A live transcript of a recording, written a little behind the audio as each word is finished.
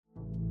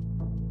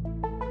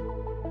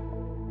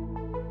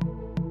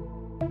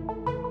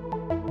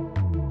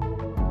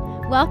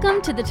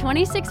Welcome to the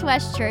 26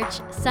 West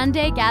Church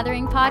Sunday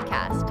Gathering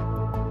Podcast.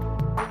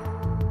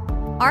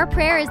 Our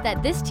prayer is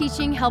that this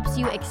teaching helps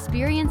you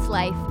experience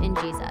life in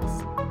Jesus.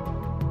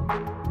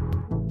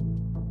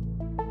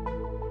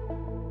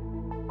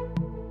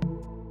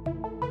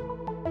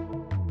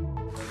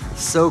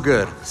 So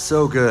good,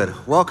 so good.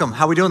 Welcome.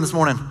 How are we doing this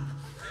morning?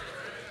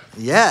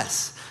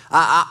 Yes,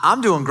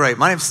 I'm doing great.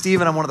 My name's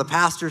Steven. I'm one of the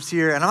pastors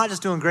here, and I'm not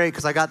just doing great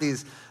because I got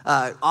these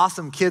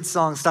awesome kids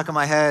songs stuck in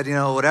my head. You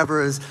know,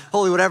 whatever is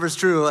holy, whatever is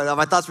true.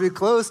 My thoughts will be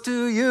close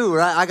to you.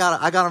 Right? I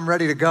got them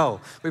ready to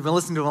go. We've been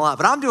listening to them a lot,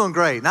 but I'm doing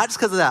great. Not just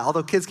because of that,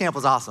 although kids camp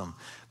was awesome,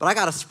 but I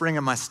got a spring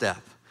in my step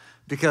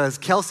because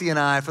Kelsey and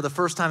I, for the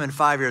first time in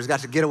 5 years, got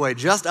to get away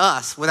just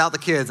us without the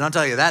kids. And I'll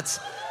tell you, that's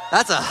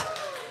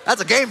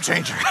a game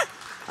changer.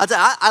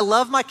 I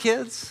love my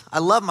kids. I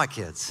love my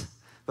kids.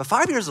 But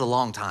 5 years is a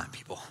long time,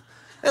 people.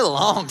 It's a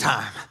long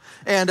time.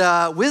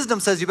 And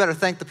wisdom says you better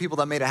thank the people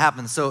that made it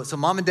happen. So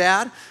mom and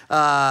dad,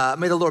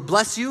 may the Lord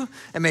bless you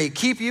and may he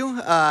keep you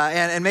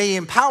and may he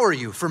empower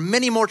you for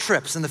many more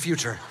trips in the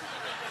future.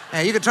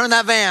 And you can turn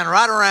that van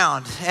right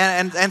around.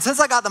 And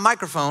since I got the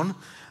microphone,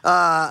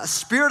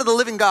 Spirit of the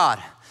living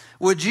God,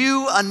 would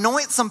you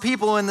anoint some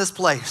people in this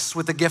place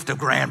with the gift of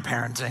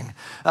grandparenting?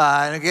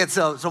 And again,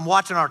 so I'm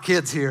watching our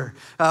kids here.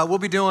 We'll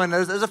be doing,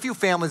 there's a few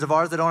families of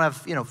ours that don't have,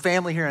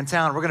 family here in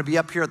town. We're gonna be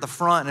up here at the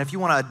front. And if you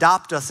wanna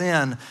adopt us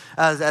in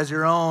as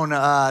your own,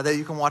 that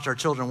you can watch our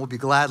children, we'll be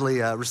gladly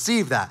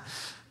receive that.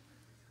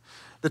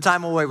 The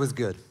time away was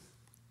good.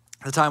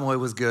 The time away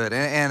was good.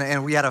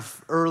 And we had an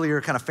earlier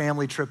kind of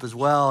family trip as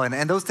well.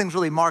 And those things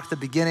really marked the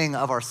beginning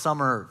of our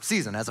summer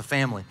season as a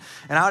family.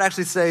 And I would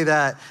actually say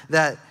that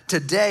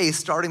today,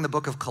 starting the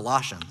book of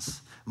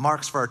Colossians,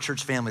 marks for our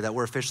church family that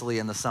we're officially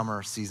in the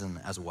summer season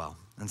as well.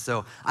 And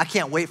so I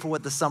can't wait for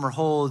what the summer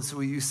holds.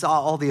 You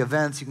saw all the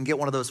events. You can get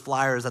one of those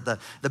flyers at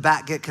the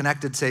back Get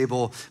Connected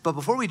table. But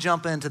before we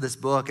jump into this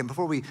book and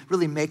before we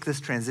really make this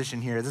transition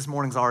here, this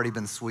morning's already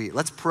been sweet.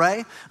 Let's pray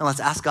and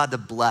let's ask God to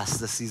bless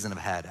this season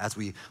ahead as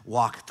we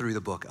walk through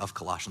the book of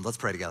Colossians. Let's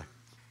pray together.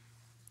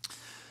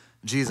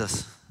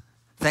 Jesus,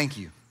 thank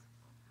you.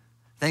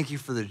 Thank you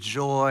for the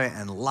joy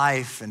and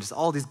life and just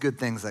all these good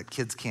things that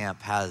Kids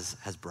Camp has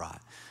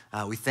brought.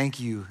 We thank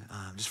you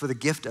just for the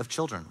gift of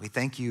children. We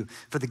thank you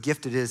for the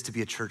gift it is to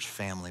be a church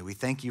family. We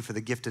thank you for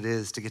the gift it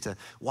is to get to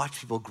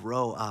watch people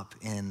grow up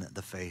in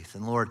the faith.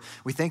 And Lord,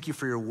 we thank you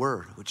for your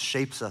word, which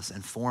shapes us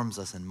and forms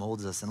us and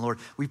molds us. And Lord,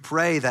 we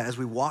pray that as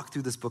we walk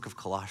through this book of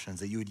Colossians,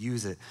 that you would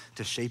use it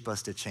to shape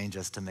us, to change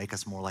us, to make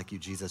us more like you,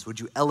 Jesus.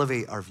 Would you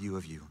elevate our view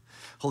of you?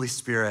 Holy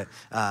Spirit,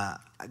 I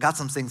got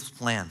some things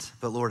planned,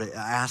 but Lord, I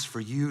ask for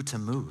you to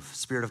move.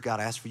 Spirit of God,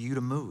 I ask for you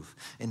to move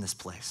in this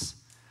place.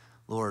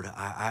 Lord,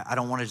 I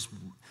don't want to just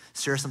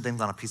share some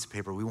things on a piece of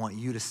paper. We want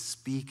you to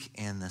speak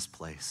in this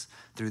place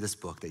through this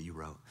book that you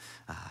wrote.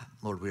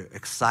 Lord, we're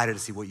excited to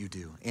see what you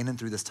do in and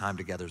through this time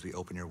together as we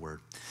open your word.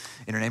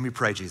 In your name we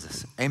pray,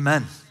 Jesus.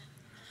 Amen.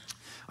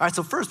 All right,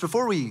 so first,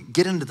 before we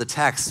get into the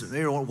text,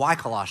 why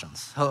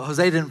Colossians?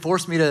 Jose didn't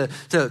force me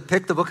to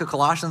pick the book of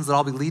Colossians that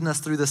I'll be leading us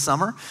through this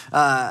summer.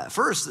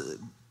 First,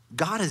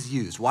 God has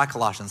used, why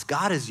Colossians?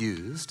 God has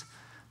used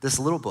this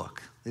little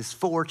book, these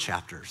 4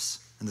 chapters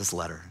in this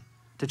letter,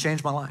 to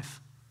change my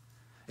life.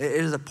 It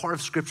is a part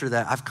of scripture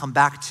that I've come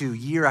back to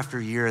year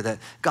after year that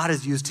God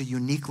has used to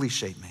uniquely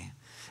shape me.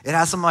 It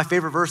has some of my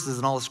favorite verses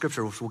in all of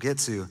scripture, which we'll get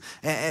to.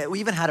 And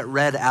we even had it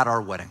read at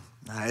our wedding.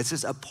 It's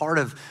just a part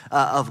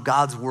of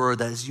God's word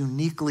that has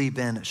uniquely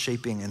been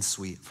shaping and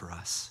sweet for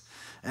us.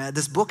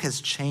 This book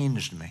has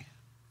changed me.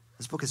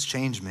 This book has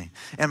changed me.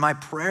 And my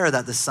prayer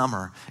that this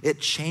summer, it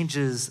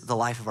changes the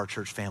life of our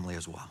church family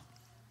as well.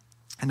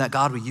 And that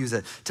God will use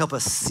it to help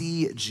us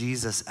see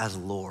Jesus as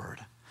Lord,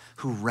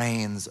 who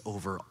reigns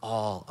over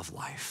all of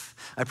life.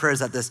 My prayer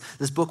is that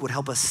this book would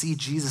help us see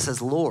Jesus as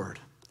Lord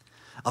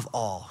of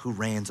all, who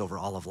reigns over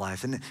all of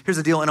life. And here's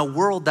the deal, in a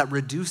world that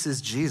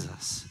reduces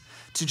Jesus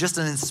to just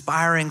an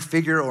inspiring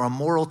figure or a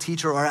moral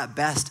teacher, or at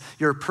best,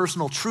 your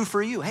personal true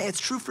for you, hey, it's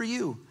true for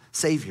you,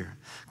 Savior.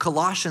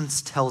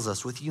 Colossians tells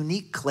us with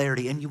unique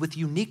clarity and with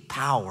unique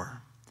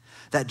power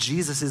that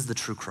Jesus is the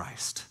true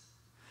Christ,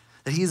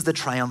 that he is the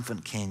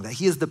triumphant king, that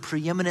he is the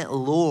preeminent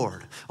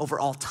Lord over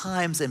all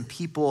times and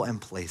people and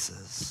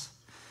places.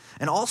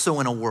 And also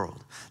in a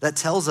world that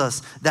tells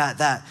us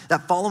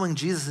that following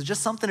Jesus is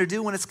just something to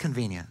do when it's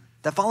convenient,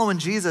 that following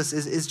Jesus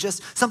is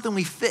just something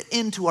we fit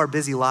into our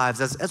busy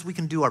lives as we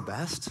can do our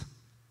best,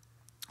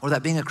 or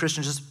that being a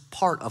Christian is just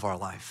part of our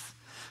life.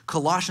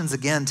 Colossians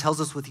again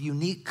tells us with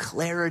unique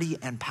clarity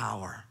and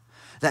power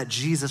that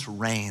Jesus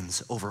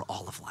reigns over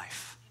all of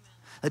life,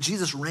 that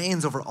Jesus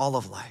reigns over all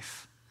of life.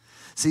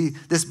 See,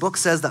 this book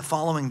says that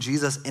following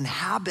Jesus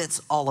inhabits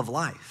all of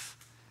life,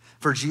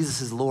 for Jesus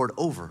is Lord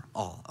over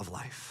all of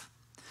life.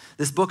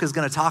 This book is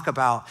going to talk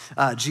about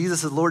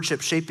Jesus'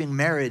 lordship shaping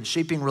marriage,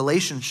 shaping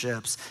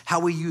relationships, how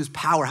we use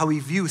power, how we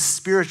view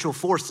spiritual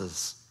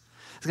forces.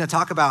 It's going to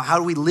talk about how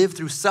do we live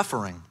through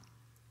suffering,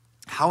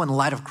 How in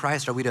light of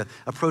Christ are we to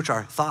approach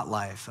our thought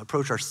life,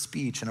 approach our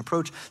speech, and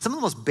approach some of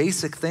the most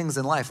basic things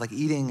in life like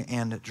eating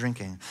and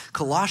drinking?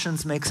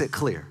 Colossians makes it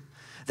clear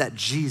that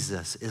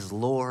Jesus is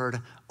Lord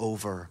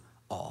over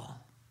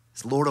all.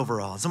 He's Lord over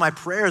all. So my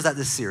prayer is that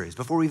this series,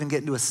 before we even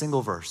get into a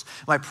single verse,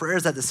 my prayer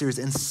is that this series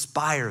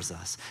inspires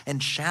us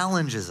and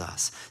challenges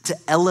us to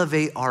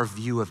elevate our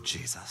view of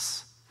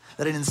Jesus.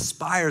 That it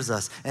inspires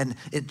us and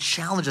it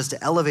challenges us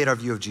to elevate our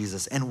view of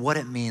Jesus and what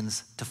it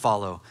means to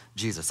follow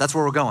Jesus. That's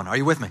where we're going. Are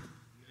you with me?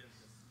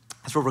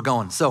 That's where we're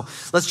going. So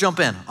let's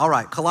jump in. All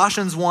right,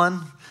 Colossians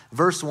 1,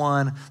 verse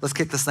 1. Let's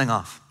kick this thing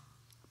off.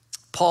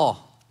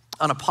 Paul,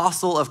 an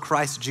apostle of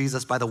Christ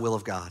Jesus by the will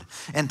of God,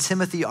 and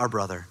Timothy, our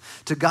brother,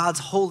 to God's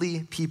holy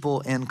people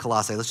in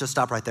Colossae. Let's just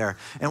stop right there.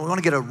 And we want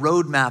to get a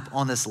roadmap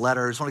on this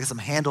letter. Just want to get some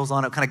handles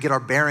on it, kind of get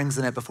our bearings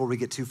in it before we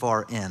get too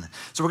far in.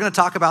 So we're going to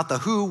talk about the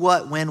who,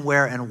 what, when,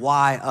 where, and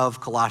why of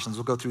Colossians.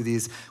 We'll go through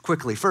these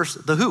quickly.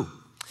 First, the who.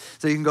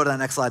 So you can go to that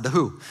next slide, the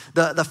who.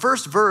 The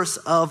first verse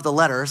of the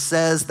letter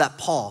says that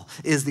Paul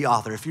is the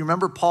author. If you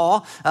remember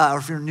Paul, or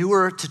if you're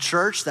newer to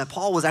church, that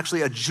Paul was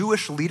actually a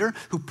Jewish leader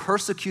who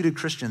persecuted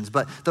Christians,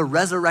 but the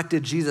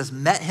resurrected Jesus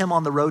met him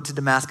on the road to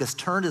Damascus,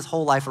 turned his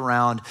whole life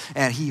around,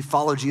 and he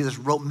followed Jesus,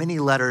 wrote many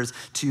letters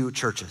to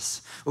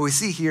churches. What we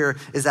see here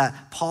is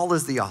that Paul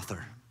is the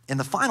author. And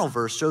the final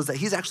verse shows that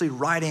he's actually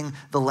writing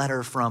the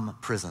letter from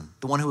prison.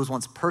 The one who was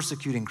once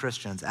persecuting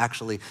Christians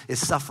actually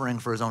is suffering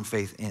for his own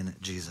faith in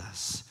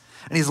Jesus.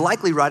 And he's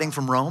likely writing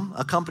from Rome,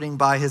 accompanied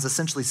by his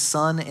essentially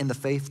son in the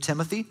faith,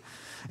 Timothy,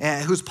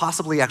 who's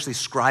possibly actually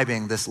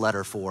scribing this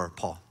letter for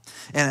Paul.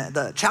 And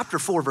the chapter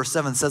 4, verse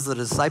 7 says that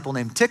a disciple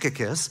named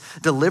Tychicus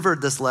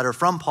delivered this letter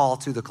from Paul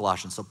to the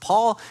Colossians. So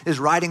Paul is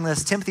writing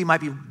this. Timothy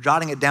might be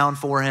jotting it down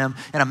for him.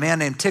 And a man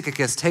named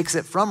Tychicus takes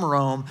it from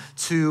Rome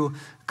to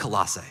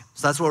Colossae.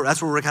 So that's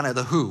where we're kind of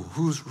the who.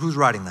 Who's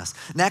writing this?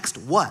 Next,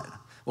 what?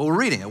 Well, we're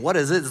reading it. What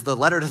is it? It's the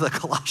letter to the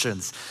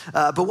Colossians.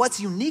 But what's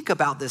unique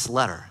about this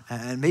letter,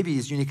 and maybe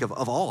is unique of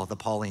all of the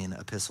Pauline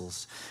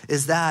epistles,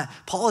 is that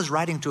Paul is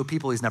writing to a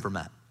people he's never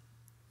met.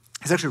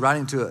 He's actually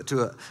writing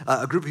to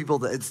a group of people,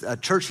 that it's a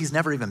church he's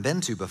never even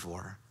been to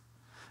before.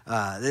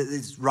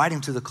 He's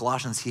writing to the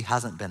Colossians, he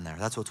hasn't been there.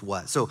 That's what's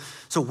what. So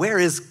where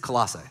is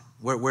Colossae?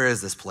 Where is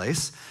this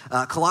place?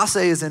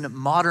 Colossae is in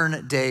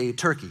modern day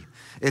Turkey.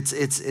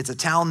 It's a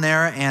town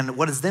there and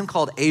what is then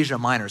called Asia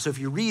Minor. So if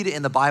you read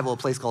in the Bible a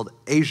place called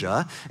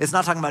Asia, it's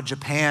not talking about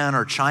Japan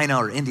or China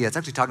or India. It's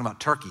actually talking about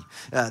Turkey.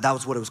 That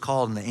was what it was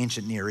called in the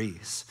ancient Near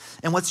East.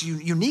 And what's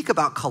unique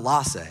about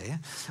Colossae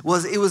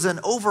was it was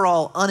an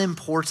overall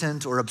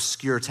unimportant or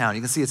obscure town.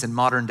 You can see it's in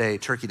modern day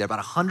Turkey there, about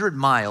 100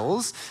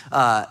 miles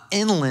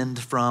inland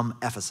from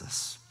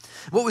Ephesus.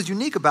 What was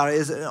unique about it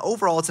is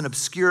overall it's an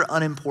obscure,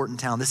 unimportant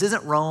town. This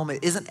isn't Rome,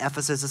 it isn't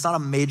Ephesus, it's not a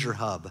major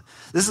hub.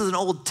 This is an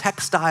old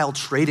textile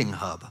trading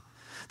hub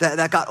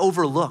that got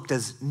overlooked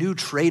as new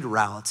trade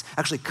routes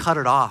actually cut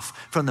it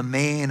off from the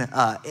main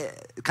kind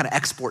of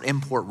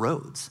export-import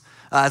roads.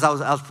 As I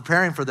was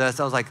preparing for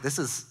this, I was like, this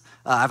is,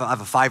 I have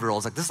a 5-year-old,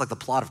 it's like, this is like the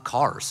plot of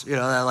Cars. You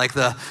know, like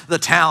the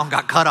town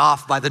got cut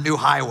off by the new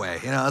highway.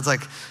 You know, it's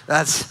like,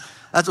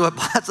 That's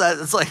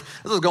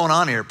what's going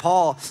on here.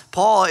 Paul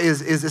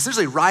is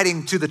essentially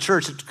writing to the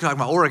church, talking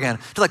about Oregon,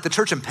 to like the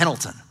church in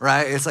Pendleton,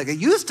 right? It's like it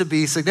used to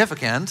be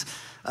significant.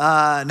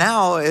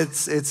 Now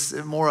it's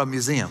more a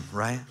museum,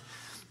 right?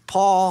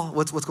 Paul,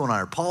 what's going on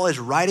here? Paul is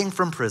writing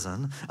from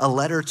prison a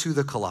letter to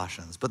the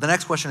Colossians. But the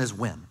next question is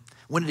when?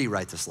 When did he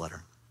write this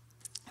letter?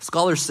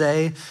 Scholars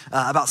say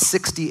about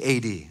 60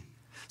 AD.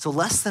 So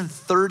less than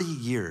 30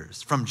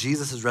 years from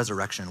Jesus'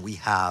 resurrection, we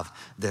have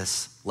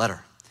this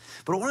letter.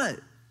 But I want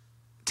to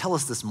tell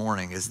us this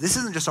morning is this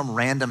isn't just some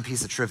random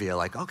piece of trivia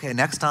like, okay,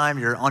 next time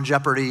you're on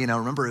Jeopardy, you know,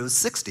 remember it was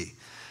 60.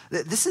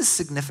 This is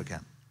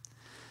significant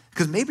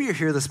because maybe you're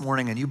here this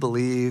morning and you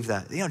believe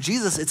that, you know,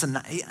 Jesus, it's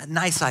a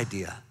nice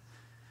idea.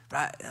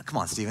 But come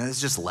on, Stephen,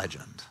 it's just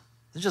legend.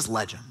 It's just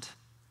legend.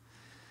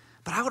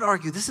 But I would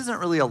argue this isn't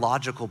really a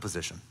logical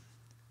position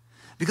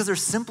because there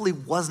simply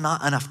was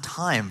not enough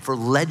time for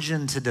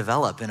legend to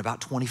develop in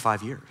about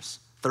 25 years,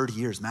 30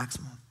 years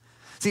maximum.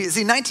 See,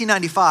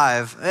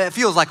 1995, it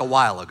feels like a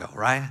while ago,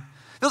 right?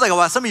 It feels like a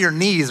while. Some of your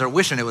knees are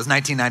wishing it was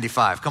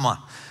 1995. Come on.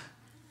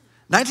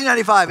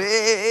 1995,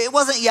 it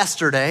wasn't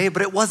yesterday,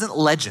 but it wasn't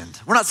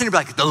legend. We're not sitting here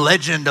like the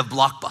legend of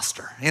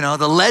Blockbuster, you know,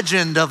 the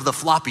legend of the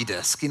floppy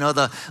disk, you know,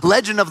 the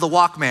legend of the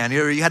Walkman.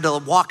 You had to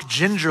walk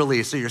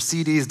gingerly so your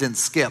CDs didn't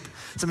skip.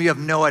 Some of you have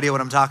no idea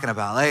what I'm talking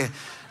about.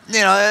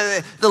 You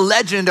know, the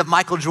legend of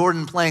Michael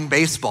Jordan playing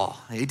baseball.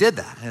 He did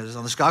that. It was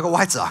on the Chicago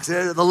White Sox.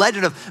 The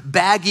legend of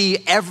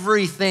baggy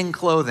everything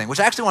clothing, which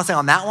I actually want to say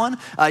on that one,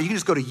 you can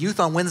just go to youth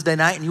on Wednesday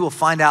night and you will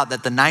find out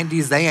that the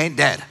 90s, they ain't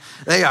dead.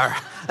 They are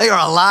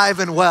alive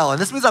and well.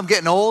 And this means I'm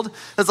getting old.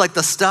 It's like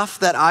the stuff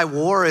that I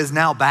wore is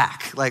now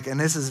back. And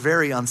this is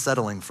very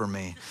unsettling for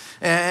me.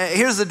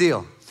 Here's the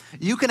deal.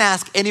 You can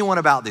ask anyone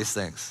about these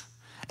things.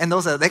 And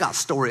they got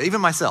stories,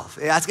 even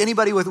myself. Ask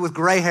anybody with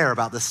gray hair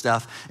about this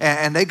stuff,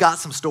 and they got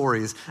some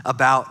stories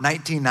about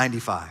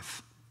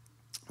 1995.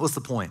 What's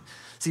the point?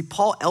 See,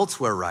 Paul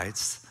elsewhere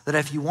writes that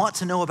if you want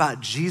to know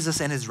about Jesus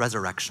and his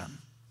resurrection,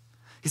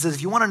 he says,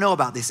 if you want to know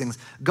about these things,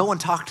 go and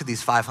talk to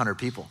these 500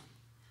 people.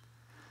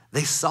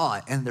 They saw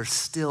it and they're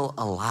still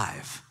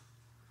alive.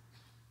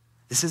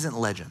 This isn't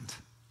legend.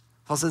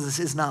 Paul says this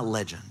is not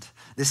legend.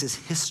 This is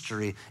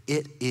history.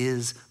 It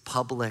is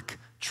public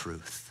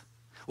truth.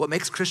 What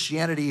makes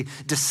Christianity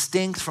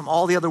distinct from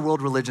all the other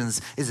world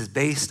religions is it's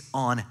based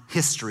on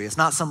history. It's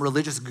not some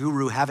religious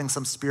guru having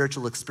some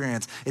spiritual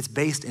experience. It's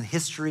based in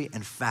history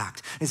and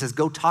fact. And he says,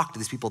 go talk to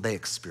these people. They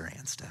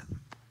experienced it.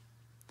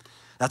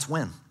 That's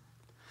when.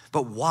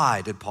 But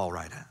why did Paul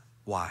write it?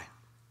 Why?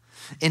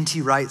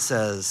 N.T. Wright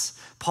says,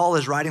 Paul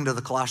is writing to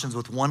the Colossians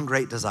with one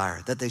great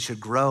desire, that they should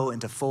grow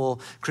into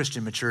full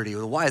Christian maturity.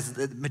 Why is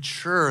it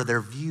mature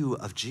their view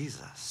of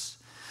Jesus?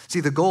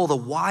 See, the goal, the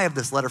why of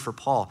this letter for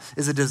Paul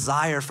is a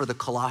desire for the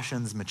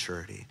Colossians'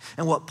 maturity.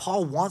 And what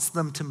Paul wants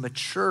them to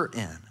mature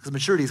in, because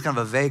maturity is kind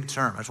of a vague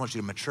term. I just want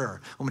you to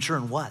mature. Well, mature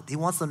in what? He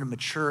wants them to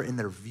mature in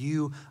their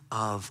view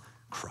of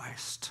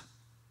Christ.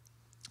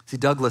 See,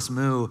 Douglas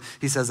Moo,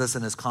 he says this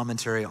in his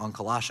commentary on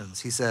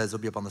Colossians. He says,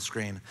 it'll be up on the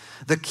screen,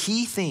 the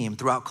key theme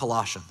throughout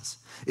Colossians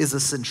is the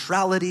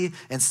centrality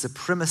and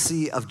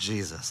supremacy of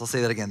Jesus. I'll say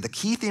that again. The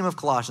key theme of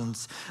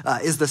Colossians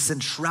is the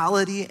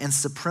centrality and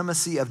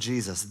supremacy of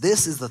Jesus.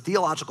 This is the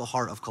theological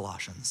heart of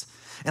Colossians.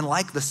 And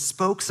like the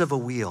spokes of a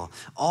wheel,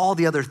 all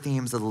the other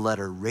themes of the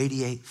letter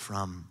radiate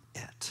from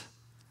it.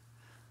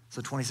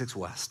 So 26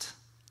 West.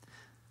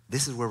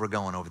 This is where we're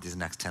going over these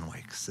next 10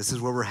 weeks. This is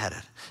where we're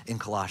headed in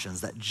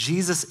Colossians, that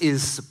Jesus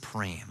is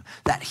supreme,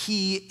 that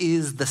he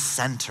is the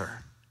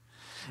center.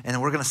 And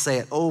we're going to say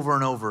it over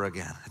and over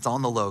again. It's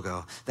on the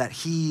logo, that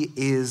he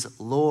is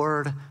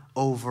Lord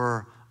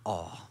over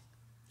all.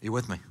 Are you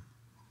with me?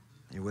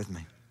 Are you with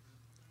me?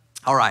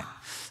 All right,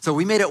 so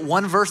we made it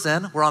one verse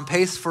in. We're on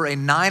pace for a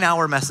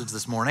 9-hour message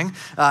this morning.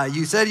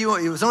 You said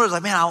someone was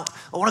like, man, I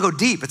want to go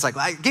deep. It's like,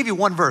 I gave you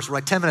one verse. We're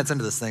like 10 minutes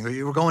into this thing.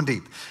 We're going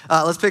deep.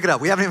 Let's pick it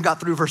up. We haven't even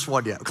got through verse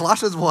 1 yet.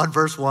 Colossians 1,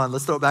 verse 1.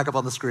 Let's throw it back up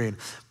on the screen.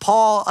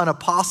 Paul, an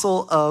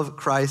apostle of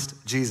Christ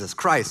Jesus.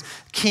 Christ,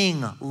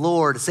 King,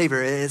 Lord,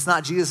 Savior. It's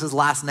not Jesus'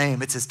 last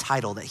name. It's his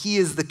title, that he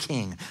is the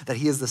King, that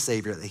he is the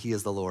Savior, that he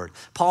is the Lord.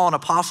 Paul, an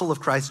apostle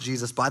of Christ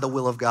Jesus by the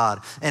will of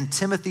God. And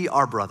Timothy,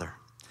 our brother.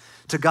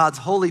 To God's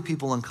holy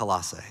people in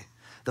Colossae,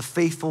 the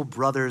faithful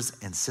brothers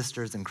and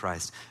sisters in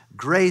Christ,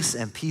 grace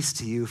and peace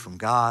to you from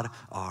God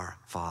our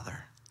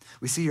Father.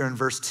 We see here in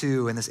verse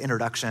 2 in this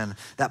introduction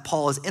that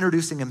Paul is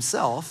introducing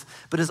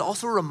himself, but is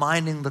also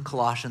reminding the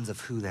Colossians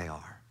of who they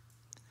are.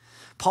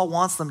 Paul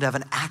wants them to have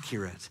an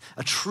accurate,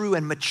 a true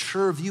and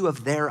mature view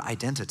of their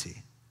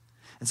identity.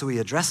 And so he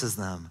addresses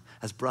them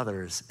as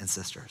brothers and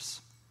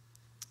sisters.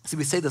 See,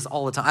 we say this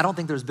all the time. I don't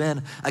think there's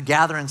been a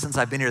gathering since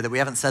I've been here that we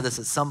haven't said this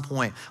at some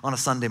point on a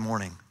Sunday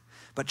morning.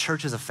 But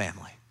church is a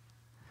family.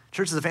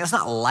 Church is a family. It's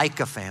not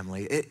like a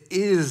family. It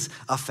is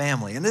a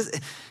family. And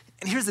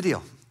here's the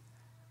deal.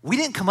 We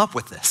didn't come up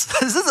with this.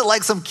 This isn't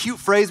like some cute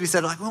phrase we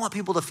said, like, we want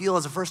people to feel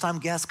as a first-time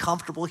guest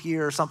comfortable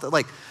here or something.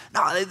 Like,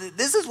 no,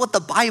 this is what the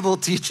Bible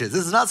teaches.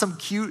 This is not some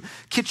cute,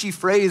 kitschy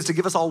phrase to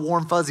give us all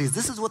warm fuzzies.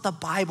 This is what the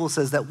Bible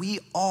says, that we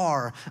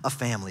are a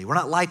family. We're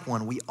not like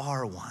one. We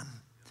are one.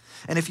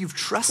 And if you've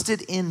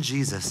trusted in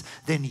Jesus,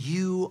 then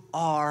you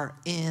are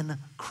in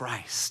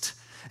Christ.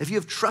 If you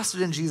have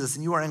trusted in Jesus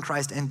and you are in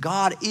Christ and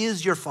God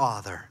is your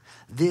Father,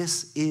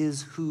 this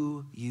is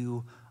who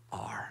you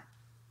are.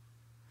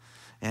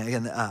 And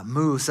again,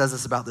 Moo says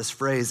this about this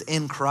phrase,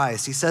 in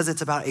Christ. He says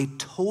it's about a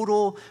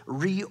total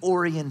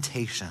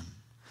reorientation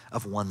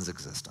of one's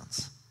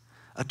existence.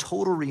 A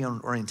total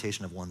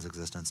reorientation of one's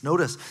existence.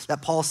 Notice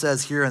that Paul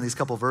says here in these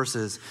couple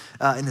verses,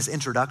 in this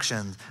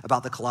introduction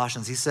about the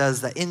Colossians, he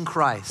says that in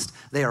Christ,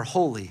 they are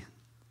holy,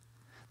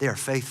 they are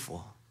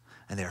faithful,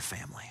 and they are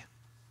family.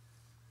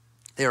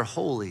 They are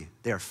holy,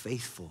 they are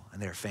faithful, and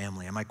they are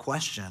family. And my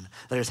question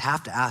that I just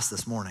have to ask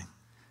this morning,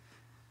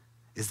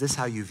 is this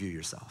how you view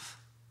yourself?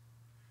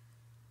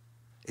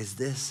 Is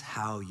this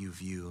how you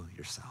view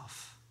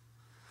yourself?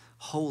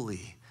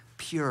 Holy,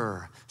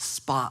 pure,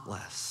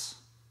 spotless,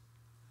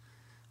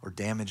 or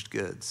damaged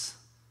goods,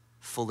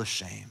 full of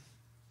shame,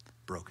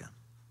 broken?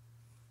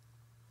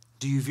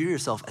 Do you view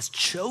yourself as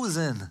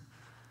chosen,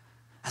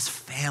 as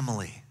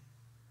family,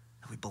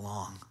 that we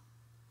belong?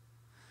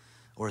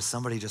 Or as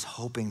somebody just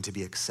hoping to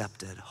be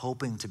accepted,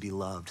 hoping to be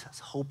loved,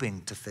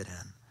 hoping to fit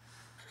in?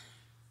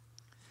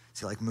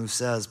 See, like Moo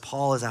says,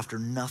 Paul is after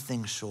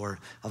nothing short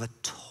of a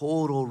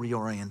total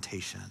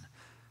reorientation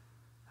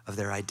of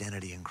their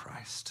identity in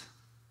Christ.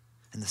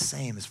 And the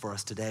same is for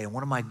us today. And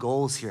one of my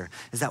goals here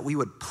is that we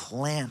would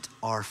plant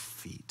our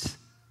feet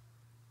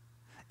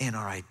in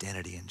our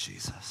identity in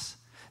Jesus,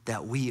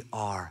 that we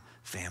are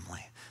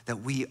family,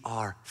 that we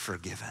are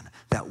forgiven,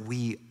 that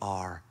we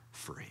are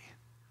free.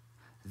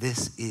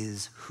 This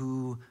is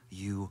who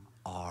you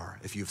are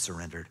if you've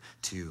surrendered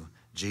to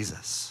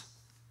Jesus.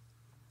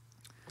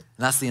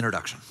 And that's the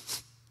introduction.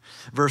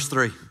 Verse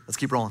 3, let's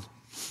keep rolling.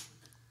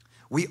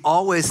 We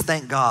always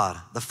thank God,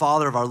 the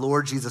Father of our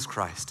Lord Jesus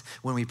Christ,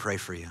 when we pray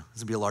for you.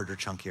 This will be a larger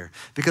chunk here.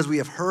 Because we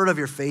have heard of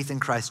your faith in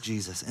Christ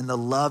Jesus and the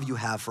love you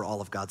have for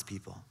all of God's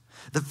people.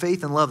 The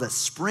faith and love that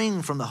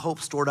spring from the hope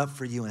stored up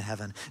for you in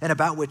heaven and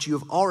about which you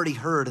have already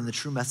heard in the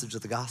true message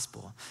of the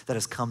gospel that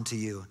has come to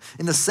you.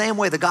 In the same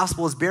way, the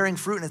gospel is bearing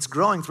fruit and it's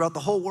growing throughout the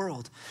whole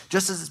world,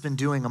 just as it's been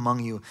doing among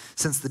you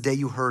since the day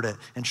you heard it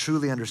and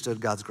truly understood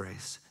God's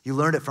grace. You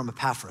learned it from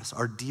Epaphras,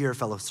 our dear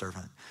fellow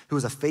servant, who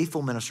is a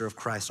faithful minister of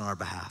Christ on our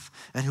behalf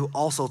and who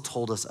also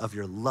told us of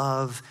your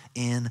love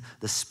in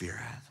the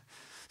Spirit.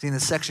 See, in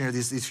this section here,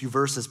 these few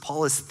verses,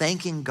 Paul is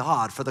thanking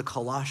God for the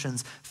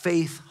Colossians'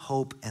 faith,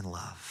 hope, and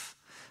love.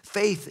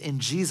 Faith in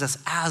Jesus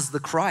as the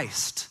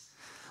Christ,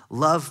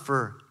 love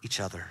for each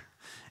other,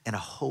 and a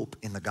hope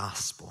in the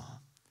gospel.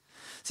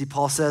 See,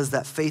 Paul says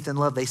that faith and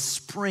love, they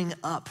spring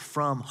up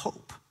from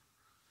hope,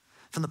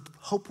 from the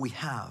hope we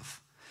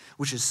have,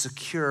 which is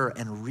secure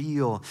and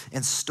real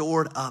and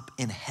stored up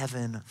in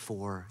heaven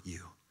for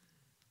you.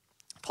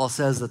 Paul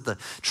says that the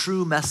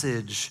true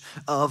message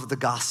of the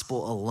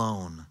gospel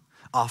alone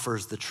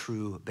offers the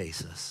true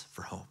basis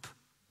for hope.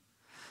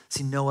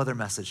 See, no other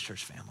message,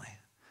 church family,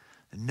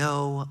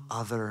 no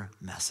other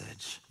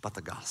message but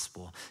the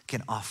gospel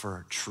can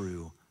offer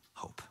true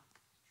hope.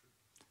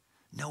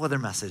 No other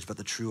message but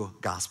the true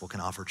gospel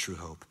can offer true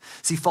hope.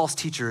 See, false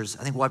teachers,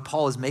 I think why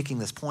Paul is making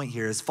this point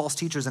here is false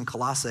teachers in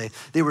Colossae,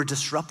 they were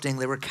disrupting,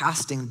 they were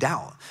casting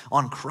doubt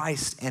on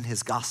Christ and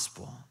his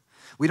gospel.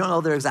 We don't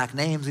know their exact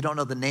names, we don't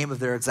know the name of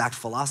their exact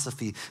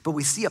philosophy, but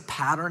we see a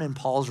pattern in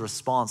Paul's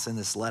response in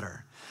this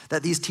letter,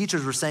 that these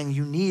teachers were saying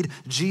you need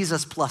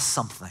Jesus plus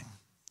something.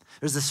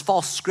 There's this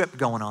false script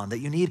going on that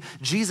you need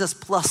Jesus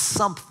plus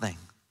something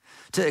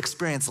to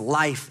experience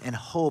life and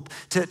hope,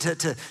 to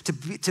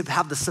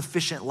have the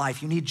sufficient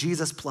life. You need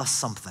Jesus plus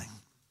something.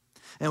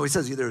 And he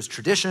says there's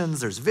traditions,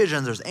 there's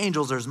visions, there's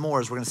angels, there's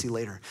more, as we're going to see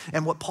later.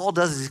 And what Paul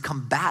does is he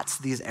combats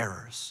these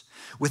errors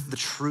with the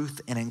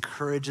truth and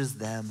encourages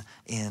them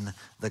in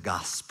the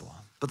gospel.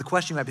 But the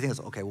question you might be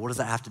thinking is, okay, what does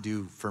that have to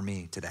do for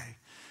me today?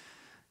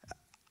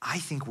 I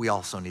think we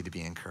also need to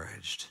be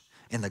encouraged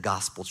in the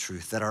gospel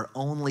truth that our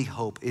only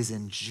hope is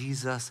in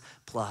Jesus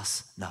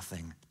plus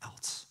nothing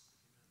else.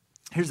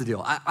 Here's the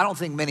deal. I don't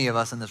think many of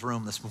us in this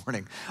room this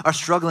morning are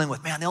struggling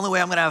with, man, the only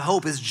way I'm gonna have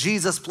hope is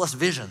Jesus plus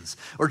visions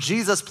or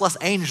Jesus plus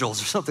angels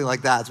or something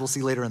like that, as we'll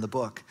see later in the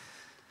book.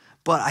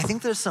 But I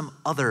think there's some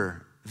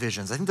other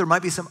visions. I think there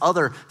might be some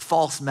other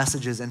false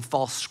messages and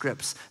false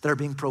scripts that are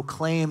being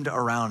proclaimed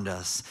around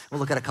us. We'll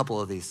look at a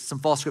couple of these. Some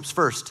false scripts.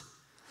 First,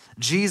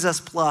 Jesus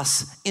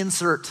plus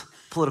insert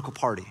political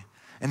party.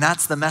 And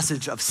that's the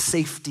message of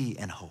safety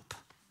and hope.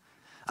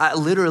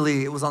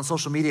 It was on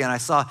social media and I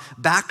saw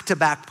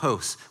back-to-back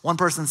posts. One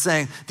person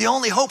saying, the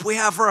only hope we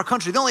have for our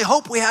country, the only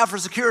hope we have for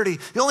security,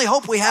 the only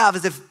hope we have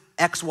is if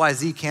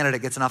XYZ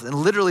candidate gets enough. And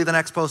literally the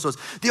next post was,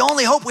 the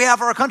only hope we have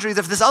for our country is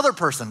if this other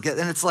person gets,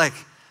 and it's like,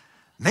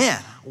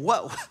 man,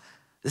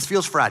 this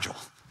feels fragile.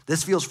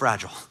 This feels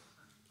fragile.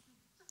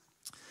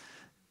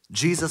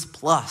 Jesus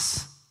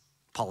plus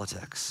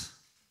politics.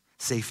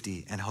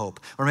 Safety and hope.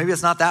 Or maybe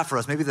it's not that for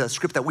us. Maybe the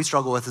script that we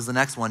struggle with is the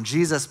next one.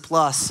 Jesus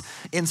plus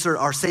insert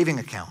our saving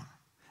account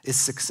is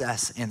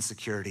success and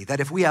security. That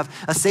if we have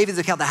a savings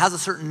account that has a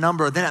certain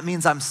number, then it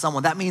means I'm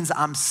someone. That means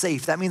I'm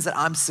safe. That means that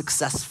I'm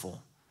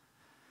successful.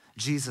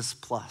 Jesus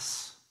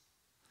plus.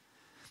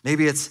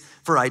 Maybe it's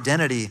for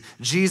identity,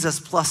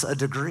 Jesus plus a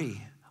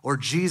degree or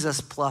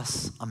Jesus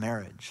plus a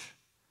marriage.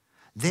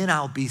 Then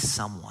I'll be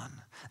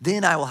someone.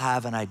 Then I will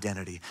have an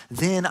identity.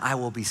 Then I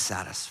will be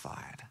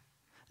satisfied.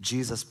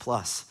 Jesus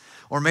plus.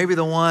 Or maybe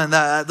the one,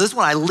 this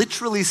one I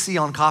literally see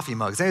on coffee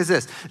mugs. It's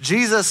this,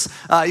 Jesus,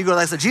 you go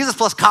like this, Jesus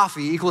plus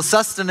coffee equals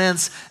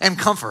sustenance and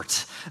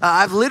comfort.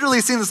 I've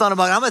literally seen this on a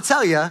mug. I'm gonna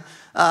tell you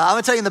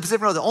in the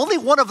Pacific Northwest, only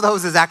one of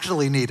those is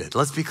actually needed.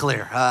 Let's be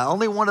clear.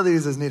 Only one of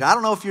these is needed. I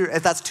don't know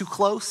if that's too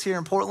close here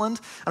in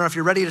Portland. I don't know if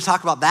you're ready to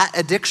talk about that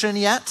addiction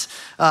yet,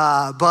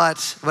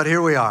 but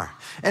here we are.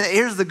 And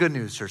here's the good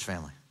news, church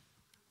family.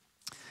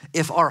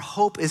 If our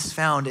hope is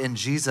found in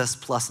Jesus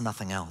plus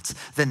nothing else,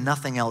 then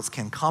nothing else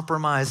can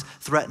compromise,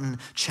 threaten,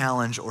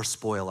 challenge, or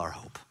spoil our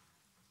hope.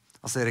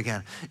 I'll say it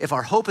again. If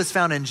our hope is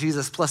found in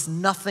Jesus plus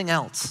nothing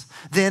else,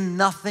 then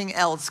nothing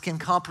else can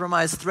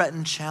compromise,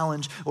 threaten,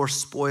 challenge, or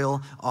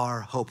spoil our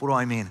hope. What do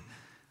I mean?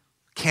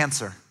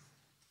 Cancer,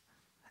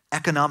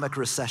 economic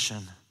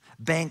recession,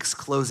 banks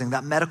closing,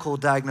 that medical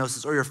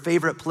diagnosis, or your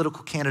favorite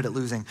political candidate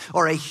losing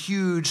are a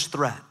huge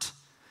threat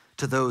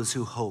to those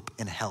who hope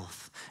in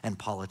health and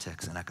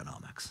politics and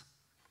economics.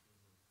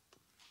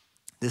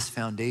 This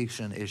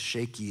foundation is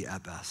shaky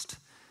at best,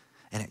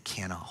 and it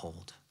cannot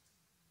hold.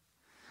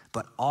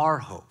 But our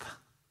hope,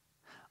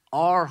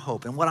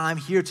 and what I'm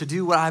here to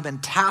do, what I've been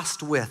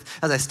tasked with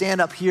as I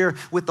stand up here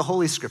with the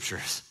Holy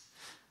Scriptures,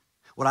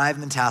 what I've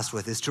been tasked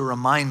with is to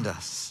remind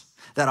us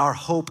that our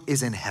hope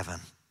is in heaven.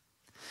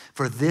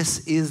 For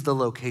this is the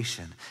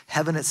location,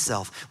 heaven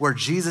itself, where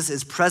Jesus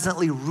is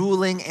presently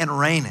ruling and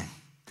reigning.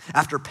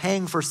 after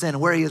paying for sin,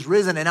 where he is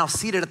risen and now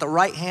seated at the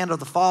right hand of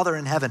the Father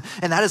in heaven.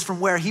 And that is from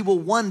where he will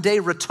one day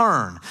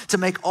return to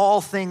make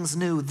all things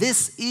new.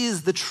 This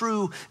is the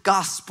true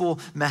gospel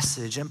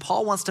message. And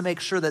Paul wants to make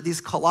sure that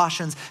these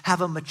Colossians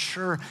have a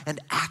mature and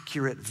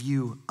accurate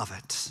view of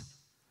it.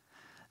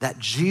 That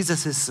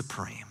Jesus is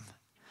supreme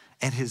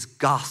and his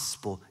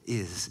gospel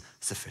is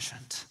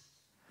sufficient.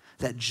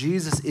 That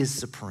Jesus is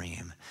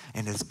supreme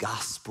and his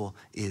gospel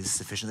is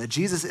sufficient. That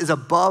Jesus is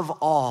above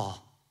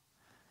all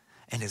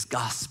and his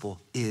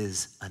gospel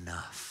is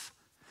enough.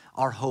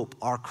 Our hope,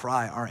 our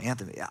cry, our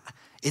anthem,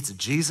 it's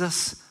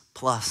Jesus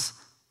plus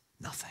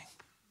nothing.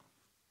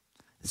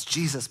 It's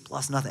Jesus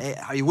plus nothing. Hey,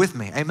 are you with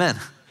me? Amen.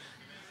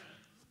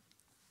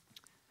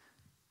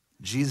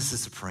 Jesus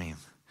is supreme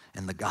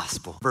and the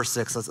gospel. Verse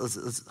 6,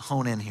 let's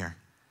hone in here.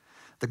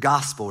 The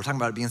gospel, we're talking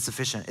about it being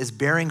sufficient, is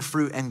bearing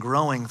fruit and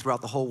growing throughout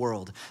the whole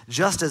world,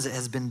 just as it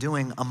has been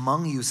doing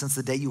among you since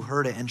the day you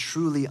heard it and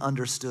truly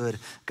understood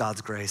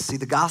God's grace. See,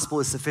 the gospel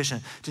is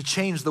sufficient to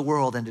change the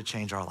world and to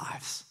change our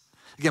lives.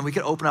 Again, we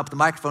could open up the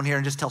microphone here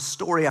and just tell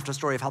story after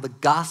story of how the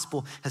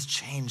gospel has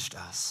changed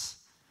us.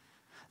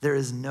 There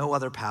is no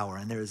other power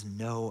and there is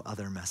no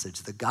other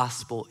message. The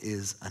gospel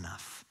is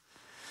enough.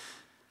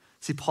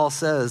 See, Paul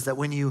says that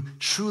when you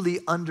truly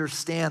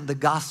understand the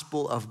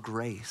gospel of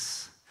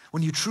grace,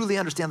 when you truly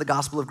understand the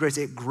gospel of grace,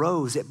 it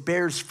grows, it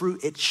bears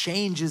fruit, it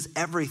changes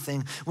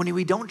everything. When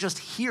we don't just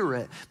hear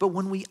it, but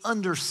when we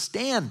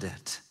understand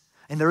it.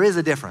 And there is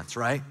a difference,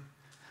 right?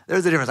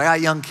 There's a difference. I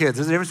got young kids.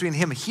 There's a difference between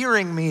him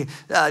hearing me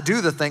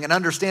do the thing and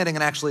understanding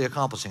and actually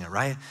accomplishing it,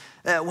 right?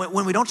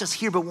 When we don't just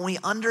hear, but when we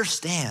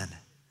understand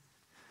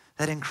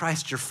that in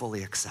Christ you're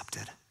fully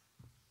accepted.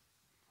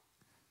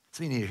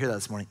 So you need to hear that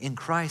this morning. In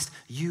Christ,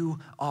 you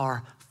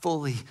are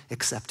fully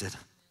accepted.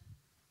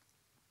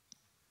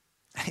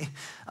 I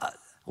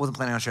wasn't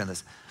planning on sharing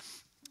this.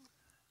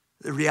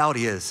 The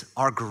reality is,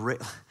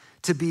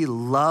 to be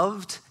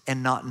loved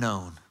and not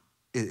known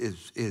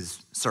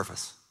is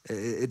surface.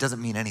 It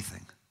doesn't mean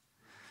anything.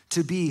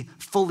 To be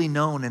fully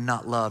known and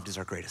not loved is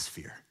our greatest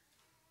fear.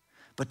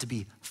 But to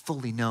be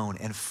fully known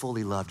and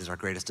fully loved is our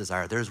greatest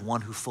desire. There's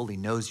one who fully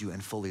knows you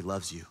and fully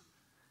loves you,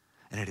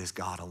 and it is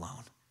God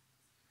alone.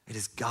 It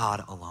is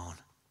God alone.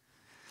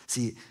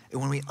 See,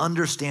 when we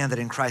understand that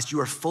in Christ you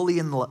are fully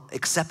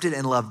accepted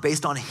and loved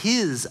based on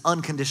his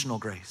unconditional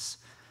grace,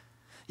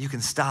 you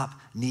can stop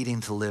needing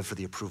to live for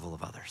the approval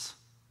of others.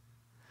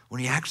 When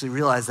you actually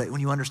realize that,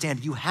 when you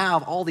understand you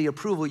have all the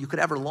approval you could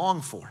ever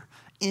long for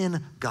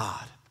in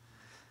God.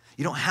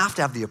 You don't have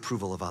to have the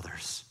approval of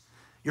others.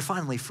 You're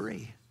finally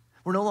free.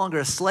 We're no longer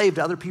a slave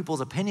to other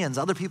people's opinions,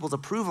 other people's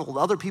approval,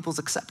 other people's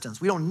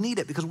acceptance. We don't need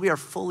it because we are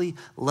fully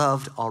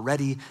loved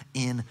already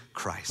in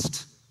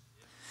Christ.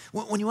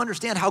 When you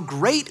understand how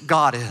great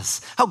God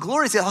is, how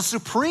glorious, how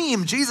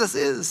supreme Jesus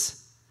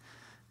is,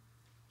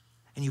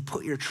 and you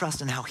put your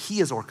trust in how he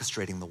is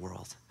orchestrating the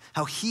world,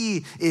 how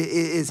he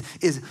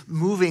is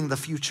moving the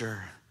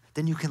future,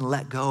 then you can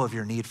let go of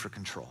your need for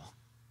control.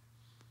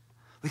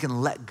 We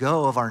can let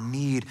go of our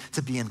need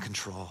to be in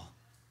control.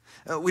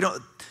 We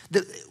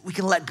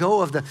can let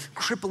go of the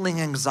crippling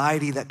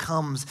anxiety that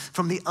comes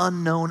from the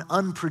unknown,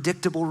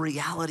 unpredictable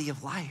reality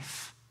of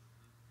life.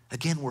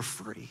 Again, we're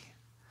free.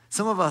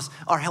 Some of us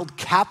are held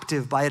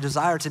captive by a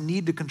desire to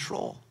need to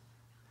control.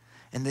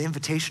 And the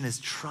invitation is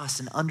trust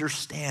and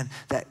understand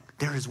that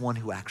there is one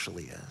who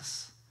actually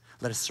is.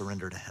 Let us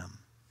surrender to him.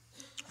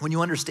 When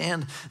you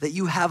understand that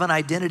you have an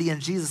identity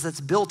in Jesus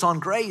that's built on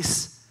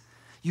grace,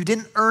 you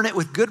didn't earn it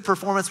with good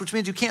performance, which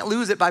means you can't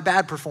lose it by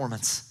bad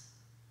performance.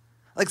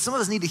 Like some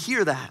of us need to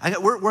hear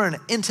that. We're in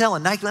Intel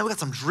and Nike. We've got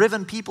some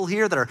driven people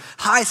here that are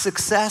high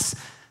success.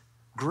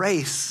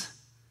 Grace.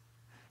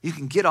 You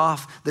can get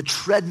off the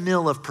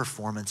treadmill of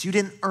performance. You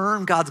didn't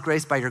earn God's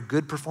grace by your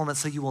good performance,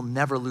 so you will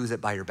never lose it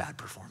by your bad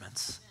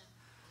performance.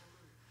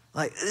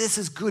 Like, this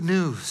is good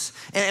news.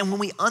 And when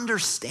we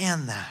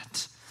understand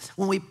that,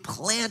 when we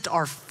plant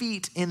our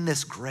feet in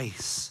this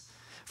grace,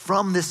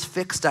 from this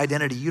fixed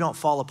identity, you don't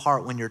fall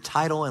apart when your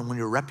title and when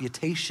your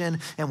reputation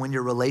and when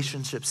your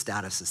relationship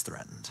status is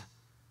threatened.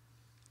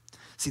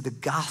 See, the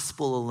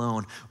gospel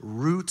alone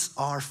roots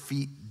our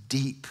feet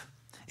deep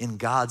in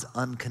God's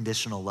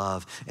unconditional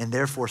love and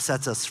therefore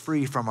sets us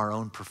free from our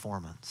own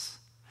performance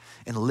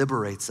and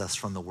liberates us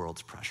from the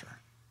world's pressure.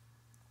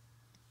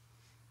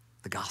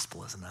 The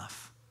gospel is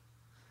enough.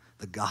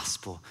 The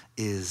gospel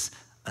is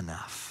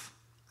enough.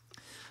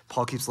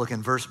 Paul keeps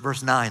looking,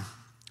 verse 9.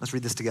 Let's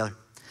read this together.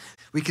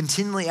 We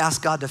continually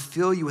ask God to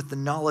fill you with the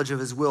knowledge of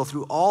his will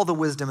through all the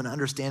wisdom and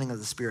understanding that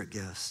the Spirit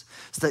gives,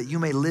 so that you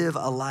may live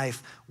a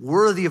life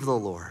worthy of the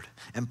Lord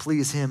and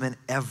please him in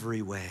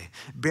every way,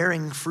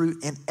 bearing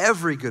fruit in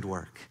every good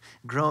work,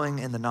 growing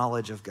in the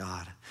knowledge of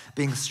God,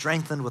 being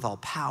strengthened with all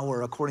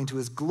power according to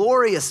his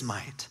glorious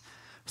might,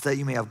 so that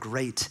you may have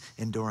great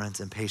endurance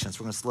and patience.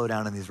 We're going to slow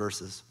down in these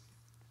verses.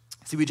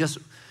 See, we just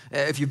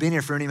If you've been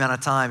here for any amount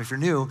of time, if you're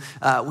new,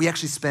 we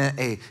actually spent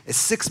a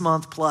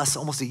 6-month plus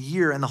almost a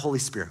year in the Holy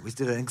Spirit. We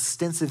did an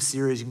extensive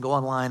series. You can go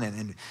online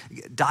and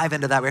dive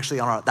into that. We actually,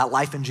 on that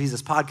Life in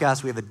Jesus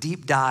podcast, we have a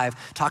deep dive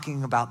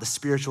talking about the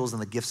spirituals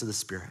and the gifts of the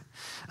Spirit.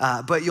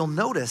 But you'll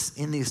notice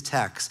in these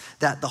texts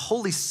that the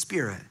Holy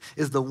Spirit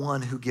is the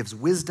one who gives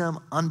wisdom,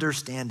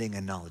 understanding,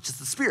 and knowledge. It's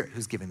the Spirit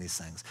who's giving these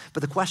things.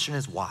 But the question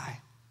is why?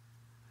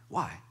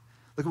 Why?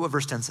 Look at what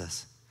verse 10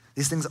 says.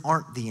 These things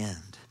aren't the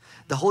end.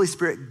 The Holy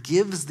Spirit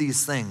gives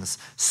these things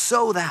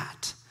so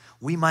that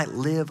we might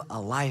live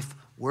a life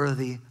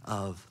worthy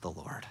of the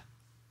Lord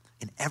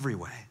in every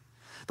way.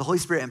 The Holy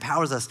Spirit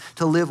empowers us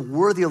to live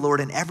worthy of the Lord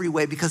in every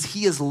way because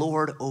he is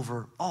Lord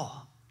over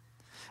all.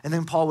 And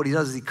then Paul, what he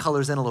does is he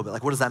colors in a little bit.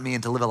 Like, what does that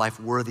mean to live a life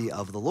worthy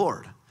of the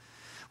Lord?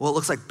 Well, it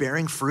looks like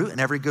bearing fruit in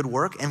every good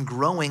work and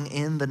growing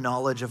in the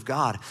knowledge of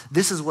God.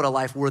 This is what a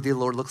life worthy of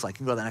the Lord looks like. You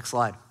can go to the next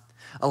slide.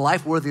 A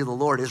life worthy of the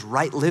Lord is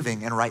right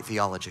living and right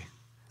theology.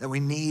 That we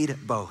need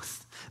both.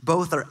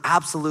 Both are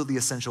absolutely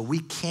essential. We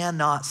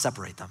cannot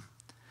separate them.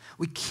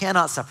 We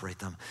cannot separate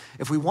them.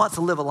 If we want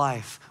to live a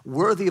life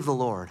worthy of the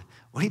Lord,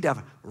 we need to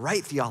have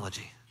right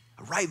theology,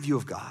 a right view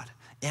of God,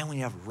 and we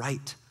have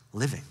right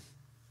living,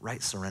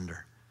 right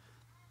surrender.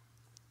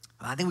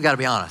 I think we got to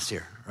be honest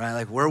here, right?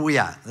 Like, where are we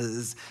at?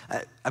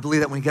 I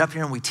believe that when we get up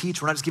here and we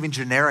teach, we're not just giving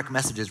generic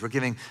messages. We're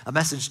giving a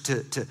message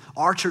to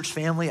our church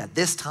family at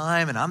this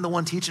time, and I'm the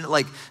one teaching it.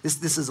 Like,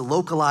 this is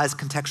localized,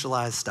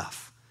 contextualized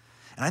stuff.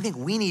 And I think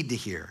we need to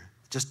hear,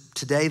 just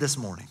today, this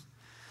morning,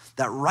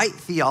 that right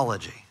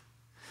theology,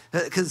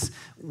 because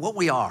what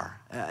we are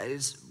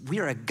is we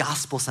are a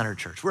gospel-centered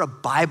church. We're a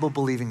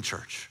Bible-believing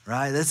church,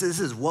 right? This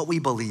is what we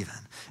believe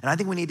in. And I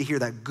think we need to hear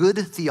that good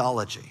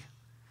theology.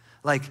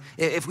 Like,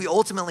 if we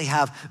ultimately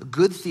have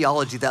good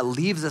theology that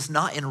leaves us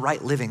not in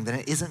right living, then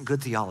it isn't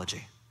good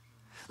theology.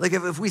 Like,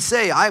 if we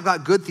say, I've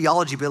got good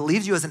theology, but it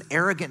leaves you as an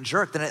arrogant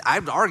jerk, then I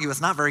would argue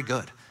it's not very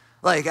good.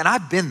 Like, and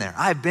I've been there,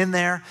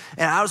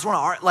 and I just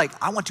want to,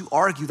 I want to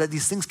argue that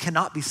these things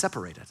cannot be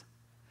separated.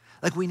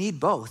 Like, we need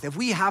both. If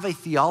we have a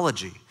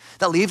theology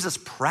that leaves us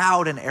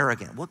proud and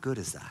arrogant, what good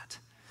is that?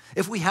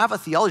 If we have a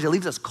theology that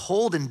leaves us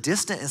cold and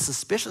distant and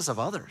suspicious of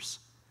others,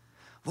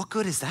 what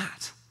good is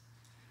that?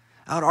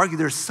 I would argue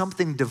there's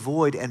something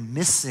devoid and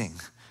missing.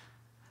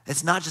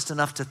 It's not just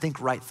enough to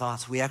think right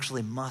thoughts. We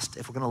actually must,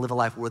 if we're going to live a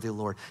life worthy of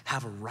the Lord,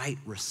 have a right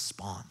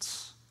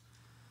response.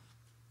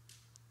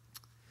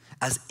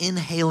 As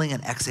inhaling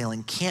and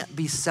exhaling can't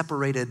be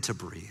separated to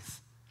breathe,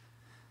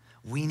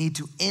 we need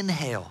to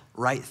inhale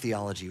right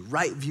theology,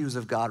 right views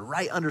of God,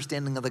 right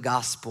understanding of the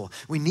gospel.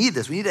 We need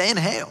this. We need to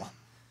inhale.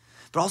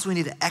 But also we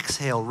need to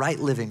exhale right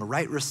living,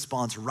 right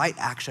response, right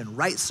action,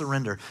 right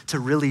surrender to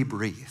really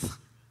breathe.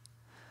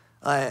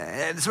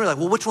 And it's really like,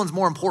 well, which one's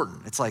more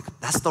important? It's like,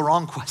 that's the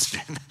wrong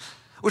question.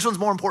 Which one's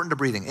more important to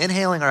breathing,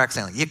 inhaling or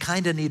exhaling? You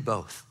kind of need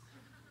both.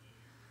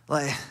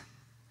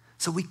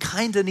 So we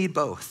kind of need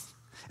both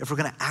if we're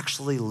going to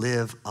actually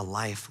live a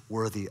life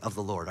worthy of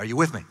the Lord. Are you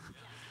with me?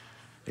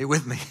 Are you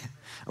with me?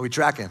 Are we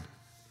tracking?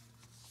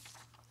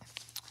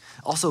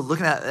 Also,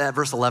 looking at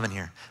verse 11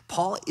 here,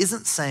 Paul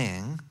isn't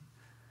saying,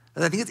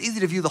 I think it's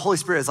easy to view the Holy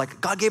Spirit as like,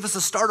 God gave us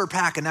a starter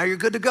pack and now you're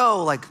good to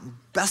go. Like,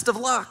 best of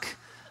luck.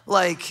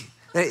 Like,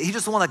 he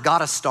just the one that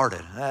got us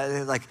started.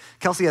 Like,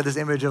 Kelsey had this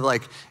image of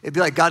like, it'd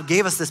be like God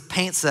gave us this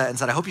paint set and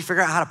said, I hope you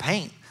figure out how to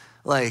paint.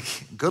 Like,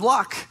 good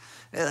luck.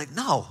 Like,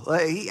 no,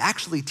 he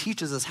actually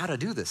teaches us how to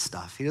do this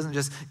stuff. He doesn't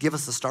just give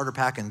us the starter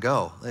pack and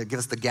go. Give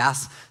us the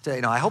gas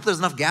to, I hope there's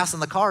enough gas in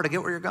the car to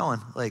get where you're going.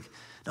 Like,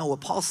 no,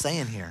 what Paul's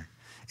saying here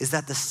is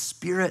that the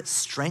Spirit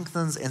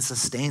strengthens and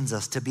sustains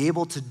us to be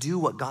able to do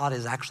what God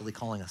is actually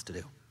calling us to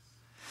do.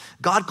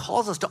 God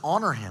calls us to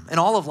honor him in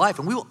all of life,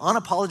 and we will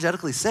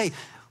unapologetically say,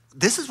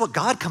 this is what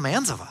God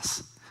commands of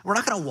us. We're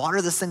not going to water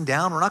this thing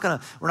down. We're not going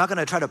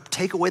to try to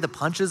take away the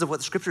punches of what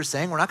the scripture is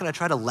saying. We're not going to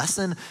try to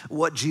lessen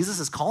what Jesus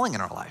is calling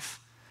in our life.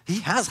 He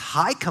has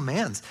high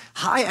commands,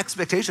 high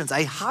expectations,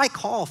 a high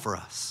call for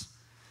us.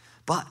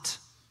 But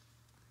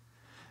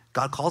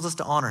God calls us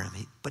to honor him,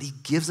 but he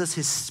gives us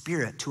his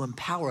Spirit to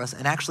empower us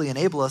and actually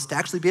enable us to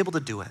actually be able to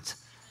do it.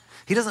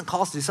 He doesn't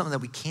call us to do something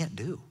that we can't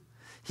do.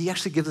 He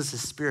actually gives us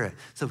his Spirit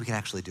so we can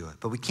actually do it,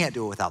 but we can't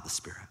do it without the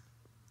Spirit.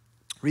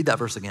 Read that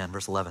verse again,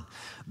 verse 11.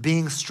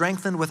 Being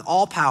strengthened with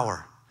all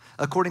power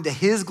according to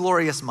his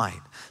glorious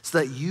might, so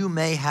that you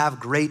may have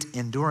great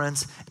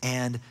endurance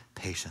and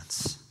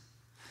patience.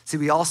 See,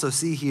 we also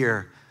see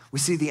here, we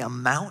see the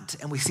amount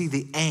and we see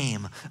the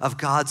aim of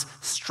God's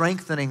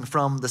strengthening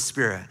from the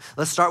Spirit.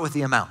 Let's start with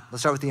the amount.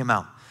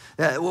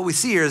 What we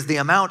see here is the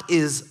amount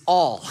is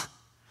all.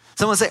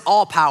 Someone say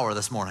all power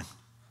this morning.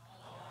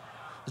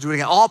 Let's do it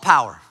again, all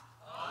power.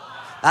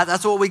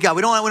 That's what we got.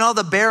 We don't have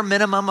the bare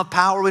minimum of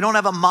power. We don't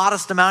have a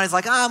modest amount. It's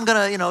like, I'm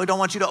going to, we don't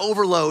want you to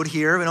overload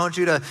here. We don't want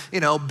you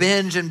to,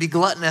 binge and be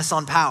gluttonous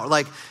on power.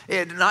 Like,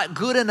 not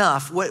good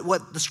enough.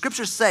 What the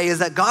scriptures say is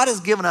that God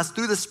has given us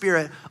through the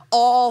Spirit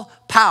all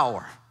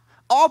power.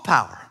 All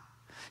power.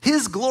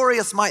 His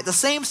glorious might, the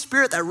same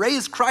Spirit that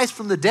raised Christ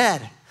from the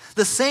dead,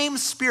 The same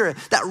Spirit,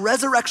 that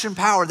resurrection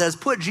power that has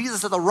put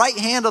Jesus at the right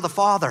hand of the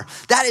Father,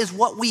 that is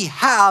what we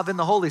have in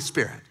the Holy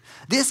Spirit.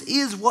 This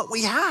is what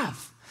we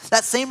have.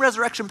 That same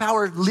resurrection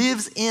power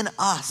lives in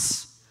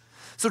us.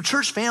 So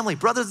church family,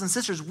 brothers and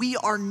sisters, we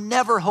are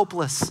never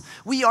hopeless.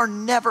 We are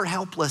never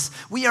helpless.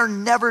 We are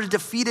never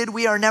defeated.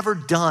 We are never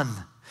done,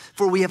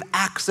 for we have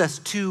access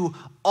to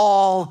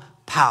all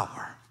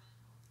power.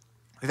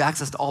 We have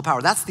access to all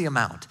power. That's the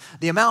amount.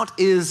 The amount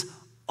is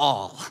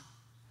all.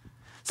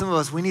 Some of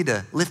us, we need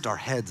to lift our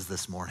heads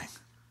this morning.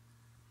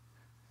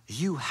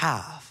 You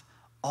have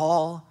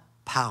all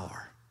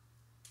power.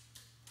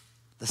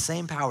 The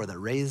same power that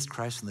raised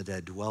Christ from the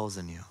dead dwells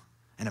in you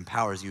and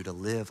empowers you to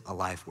live a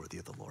life worthy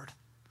of the Lord.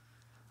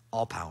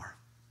 All power.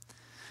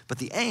 But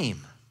the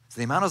aim, so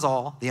the amount is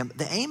all,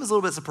 the aim is a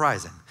little bit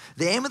surprising.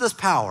 The aim of this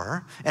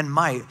power and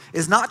might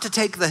is not to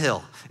take the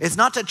hill. It's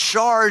not to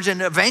charge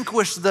and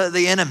vanquish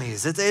the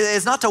enemies.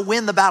 It's not to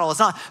win the battle. It's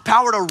not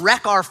power to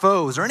wreck our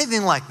foes or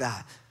anything like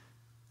that.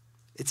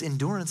 It's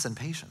endurance and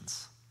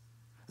patience.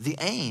 The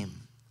aim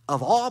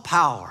of all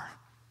power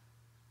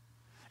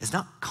is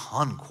not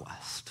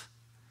conquest.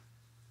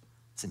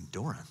 It's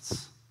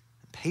endurance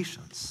and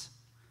patience.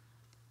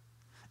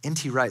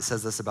 N.T. Wright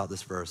says this about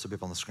this verse, so be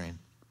up on the screen.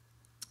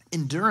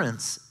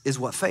 Endurance is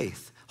what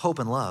faith, hope,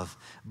 and love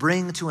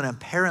bring to an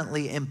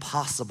apparently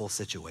impossible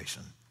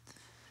situation.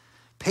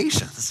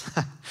 Patience,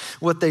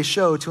 what they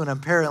show to an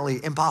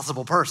apparently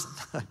impossible person.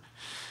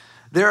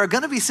 There are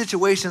going to be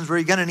situations where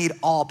you're going to need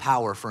all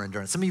power for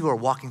endurance. Some of you are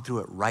walking through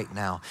it right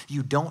now.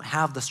 You don't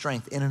have the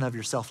strength in and of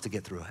yourself to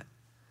get through it.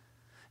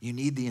 You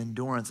need the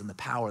endurance and the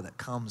power that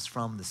comes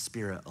from the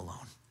Spirit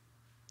alone.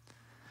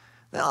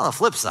 Then on the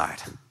flip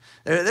side,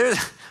 there's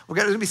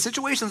going to be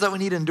situations that we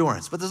need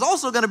endurance, but there's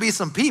also going to be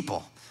some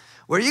people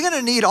where you're going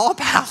to need all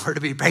power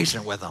to be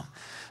patient with them.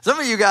 Some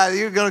of you guys,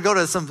 you're going to go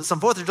to some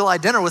 4th of July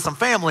dinner with some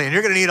family, and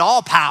you're going to need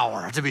all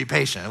power to be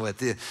patient with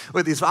these.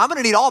 I'm going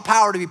to need all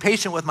power to be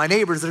patient with my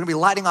neighbors. They're going to be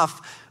lighting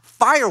off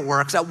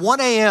fireworks at 1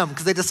 a.m.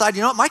 because they decide,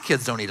 you know what, my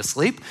kids don't need to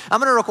sleep.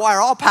 I'm going to require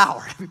all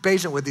power to be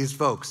patient with these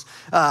folks.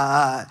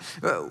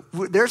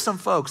 There's some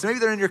folks, maybe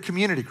they're in your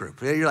community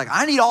group. You're like,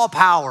 I need all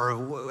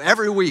power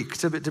every week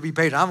to be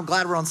patient. I'm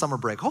glad we're on summer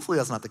break. Hopefully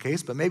that's not the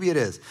case, but maybe it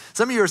is.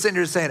 Some of you are sitting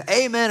here saying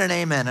amen and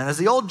amen. And as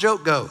the old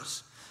joke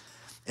goes,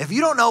 if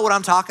you don't know what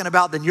I'm talking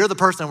about, then you're the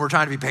person we're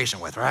trying to be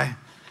patient with, right?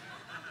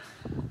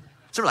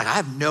 So we're like, I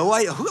have no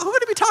idea. Who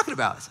would it be talking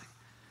about? It's like,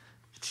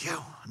 it's you.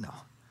 No,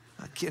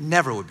 it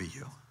never would be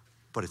you,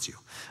 but it's you.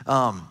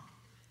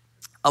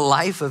 A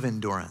life of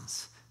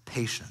endurance,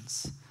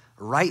 patience,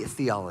 right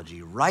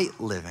theology, right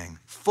living,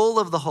 full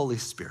of the Holy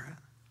Spirit.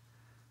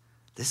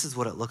 This is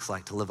what it looks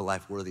like to live a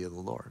life worthy of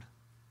the Lord.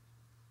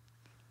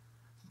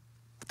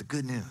 But the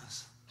good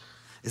news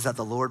is that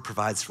the Lord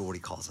provides for what he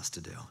calls us to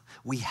do.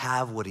 We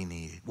have what we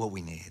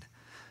need.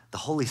 The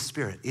Holy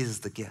Spirit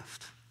is the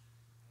gift.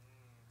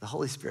 The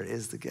Holy Spirit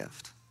is the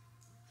gift.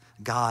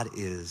 God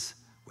is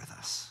with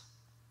us.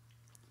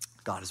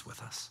 God is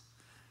with us.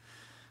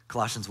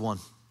 Colossians 1,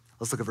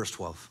 let's look at verse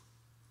 12.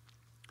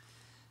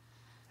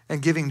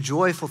 And giving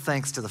joyful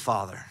thanks to the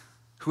Father,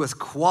 who has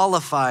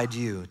qualified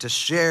you to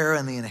share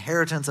in the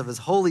inheritance of his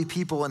holy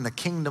people in the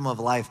kingdom of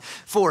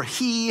life. For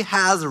he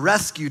has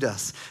rescued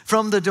us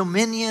from the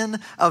dominion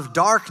of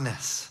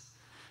darkness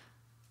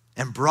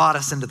and brought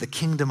us into the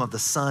kingdom of the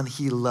Son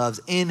he loves,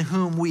 in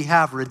whom we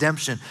have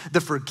redemption, the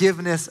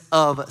forgiveness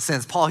of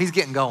sins. Paul, he's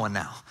getting going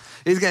now.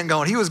 He's getting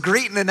going. He was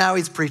greeting and now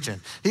he's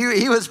preaching.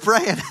 He was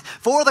praying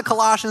for the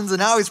Colossians and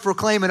now he's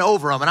proclaiming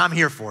over them, and I'm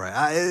here for it.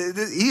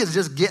 He is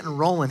just getting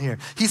rolling here.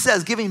 He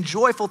says, giving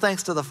joyful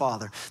thanks to the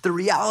Father. The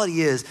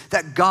reality is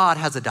that God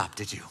has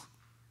adopted you.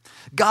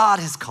 God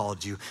has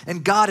called you,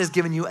 and God has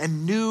given you a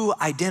new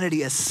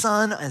identity as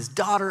son, as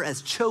daughter,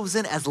 as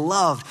chosen, as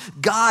loved.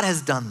 God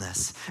has done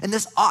this, and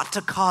this ought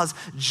to cause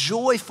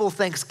joyful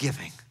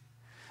thanksgiving.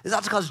 This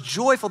ought to cause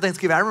joyful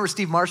thanksgiving. I remember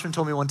Steve Marshman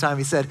told me one time,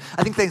 he said,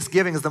 I think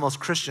Thanksgiving is the most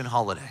Christian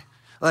holiday.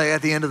 Like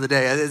at the end of the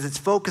day, it's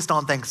focused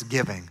on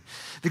Thanksgiving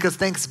because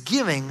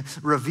Thanksgiving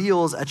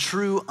reveals a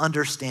true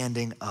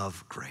understanding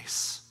of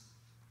grace.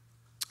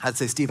 I'd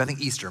say, Steve, I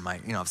think Easter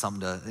might, have something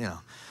to,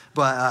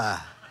 but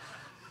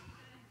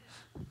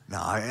no,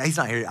 he's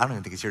not here. I don't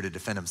even think he's here to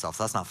defend himself,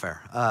 so that's not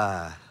fair.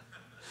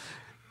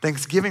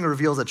 Thanksgiving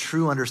reveals a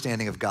true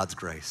understanding of God's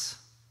grace,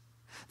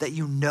 that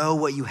you know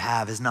what you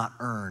have is not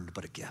earned,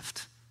 but a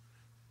gift.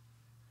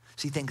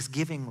 See,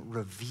 Thanksgiving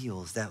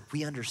reveals that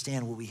we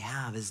understand what we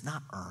have is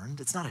not earned,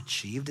 it's not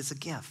achieved, it's a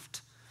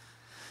gift.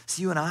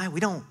 See, you and I, we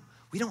don't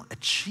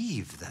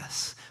achieve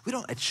this. We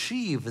don't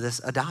achieve this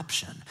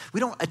adoption.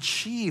 We don't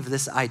achieve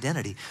this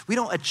identity. We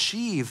don't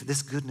achieve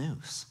this good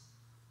news.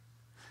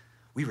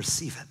 We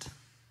receive it,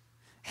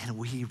 and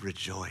we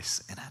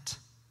rejoice in it.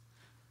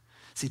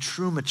 See,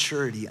 true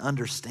maturity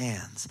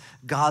understands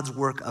God's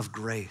work of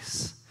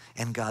grace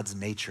and God's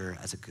nature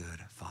as a good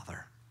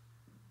father.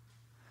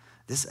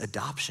 This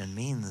adoption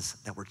means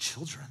that we're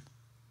children.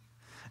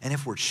 And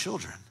if we're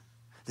children,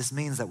 this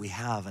means that we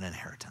have an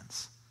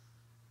inheritance.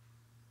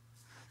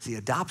 See,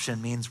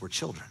 adoption means we're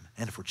children.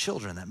 And if we're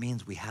children, that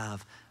means we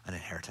have an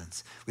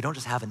inheritance. We don't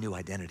just have a new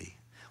identity.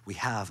 We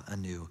have a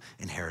new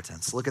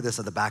inheritance. Look at this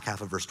at the back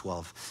half of verse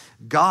 12.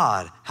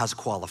 God has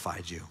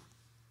qualified you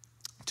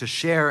to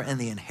share in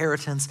the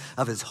inheritance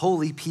of his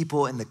holy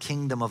people in the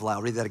kingdom of light.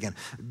 I'll read that again.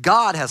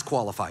 God has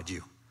qualified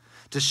you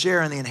to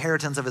share in the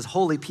inheritance of his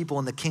holy people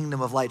in the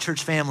kingdom of light.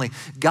 Church family,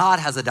 God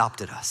has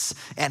adopted us,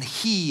 and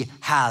he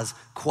has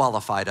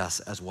qualified us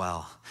as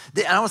well.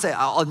 And I want to say,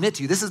 I'll admit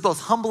to you, this is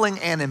both humbling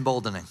and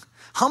emboldening.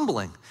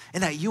 Humbling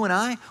in that you and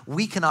I,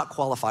 we cannot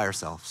qualify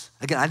ourselves.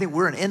 Again, I think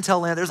we're in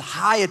intel land. There's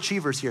high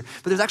achievers here,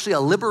 but there's actually a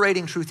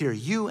liberating truth here.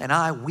 You and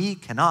I, we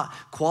cannot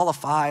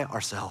qualify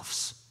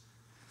ourselves.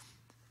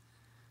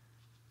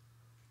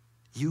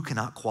 You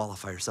cannot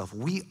qualify yourself.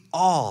 We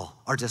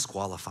all are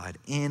disqualified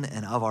in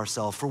and of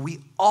ourselves, for we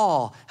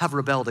all have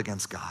rebelled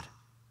against God.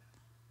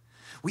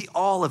 We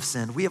all have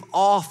sinned. We have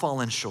all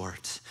fallen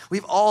short.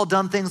 We've all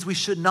done things we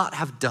should not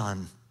have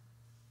done.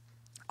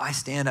 I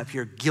stand up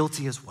here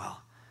guilty as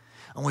well.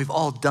 And we've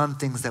all done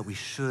things that we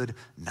should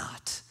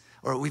not.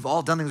 Or we've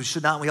all done things we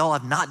should not, and we all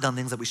have not done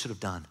things that we should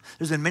have done.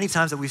 There's been many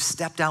times that we've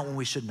stepped out when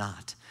we should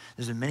not.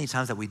 There's been many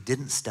times that we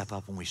didn't step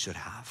up when we should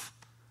have.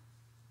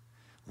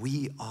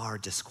 We are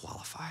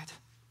disqualified.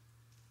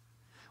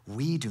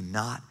 We do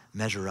not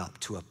measure up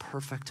to a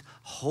perfect,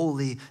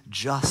 holy,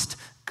 just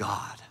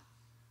God.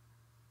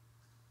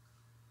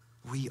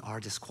 We are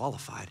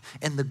disqualified.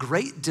 And the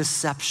great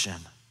deception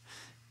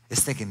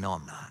is thinking, no,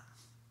 I'm not.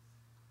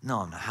 No,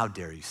 I'm not. How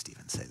dare you,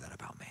 Stephen, say that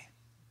about me?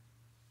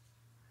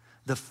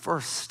 The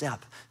first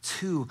step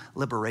to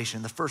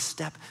liberation, the first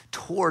step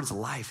towards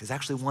life is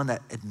actually one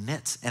that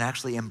admits and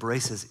actually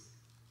embraces,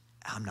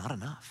 I'm not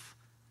enough.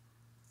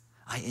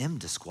 I am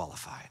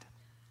disqualified.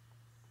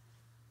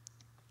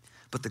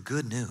 But the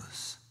good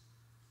news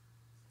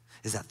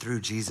is that through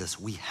Jesus,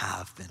 we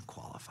have been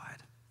qualified.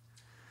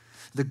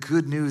 The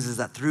good news is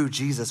that through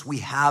Jesus, we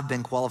have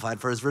been qualified.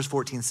 For as verse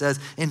 14 says,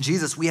 in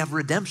Jesus, we have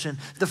redemption,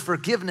 the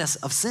forgiveness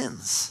of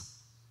sins.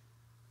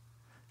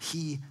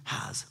 He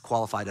has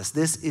qualified us.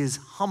 This is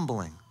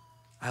humbling,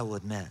 I will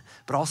admit,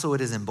 but also it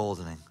is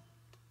emboldening.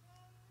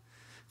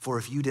 For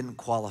if you didn't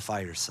qualify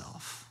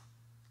yourself,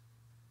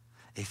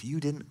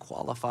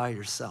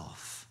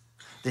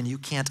 then you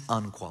can't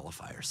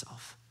unqualify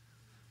yourself.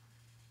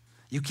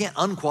 You can't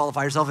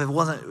unqualify yourself if it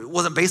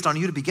wasn't based on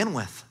you to begin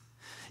with.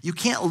 You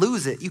can't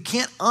lose it. You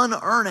can't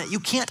unearn it. You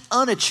can't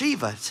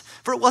unachieve it.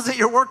 For it wasn't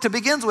your work to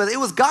begin with. It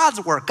was God's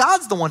work.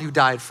 God's the one who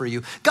died for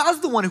you. God's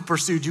the one who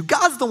pursued you.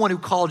 God's the one who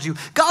called you.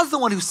 God's the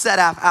one who set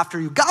after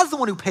you. God's the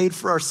one who paid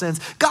for our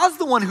sins. God's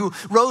the one who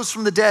rose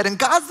from the dead. And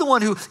God's the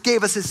one who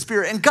gave us his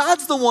spirit. And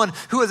God's the one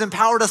who has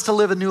empowered us to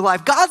live a new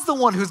life. God's the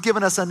one who's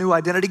given us a new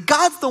identity.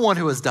 God's the one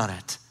who has done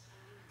it.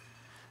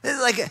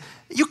 It's like,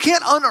 you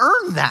can't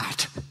unearn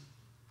that.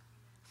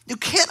 You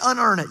can't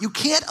unearn it. You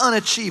can't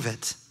unachieve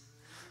it.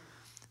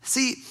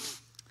 See,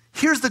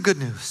 here's the good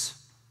news.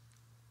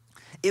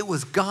 It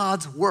was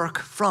God's work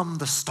from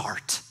the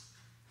start.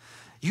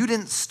 You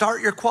didn't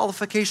start your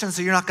qualification,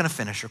 so you're not going to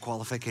finish your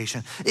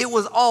qualification. It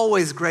was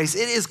always grace.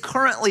 It is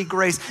currently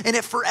grace, and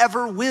it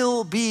forever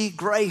will be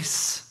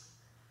grace.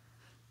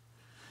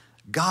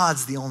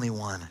 God's the only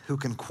one who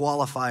can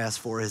qualify us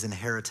for his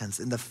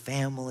inheritance in the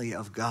family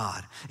of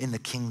God, in the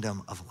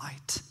kingdom of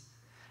light.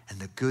 And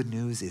the good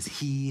news is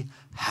he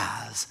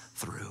has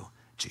through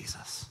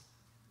Jesus.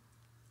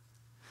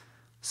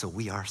 So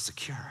we are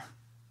secure.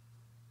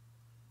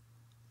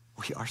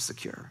 We are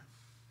secure.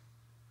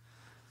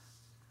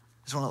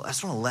 I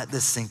just want to let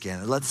this sink in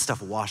and let this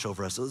stuff wash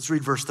over us. So let's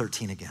read verse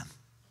 13 again.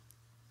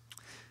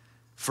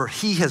 For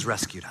he has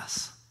rescued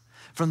us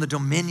from the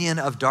dominion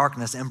of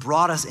darkness and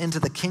brought us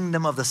into the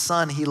kingdom of the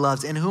Son he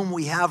loves, in whom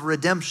we have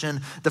redemption,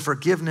 the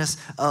forgiveness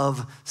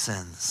of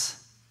sins.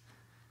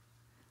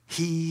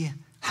 He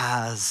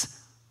has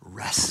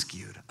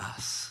rescued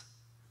us.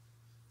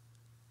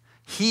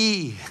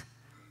 He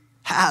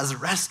has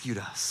rescued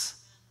us.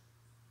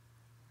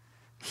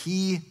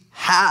 He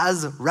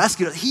has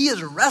rescued us. He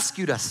has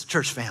rescued us,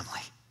 church family.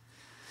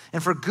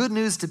 And for good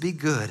news to be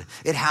good,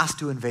 it has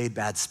to invade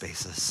bad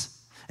spaces.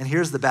 And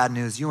here's the bad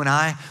news. You and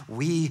I,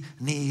 we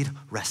need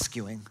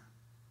rescuing.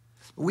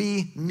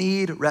 We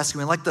need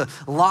rescuing. Like the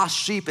lost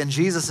sheep in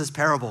Jesus'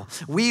 parable.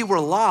 We were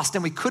lost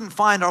and we couldn't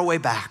find our way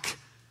back.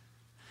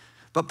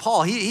 But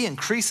Paul, he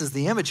increases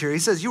the image here. He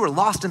says, you were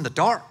lost in the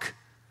dark.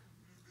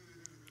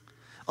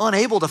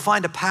 Unable to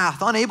find a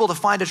path, unable to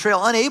find a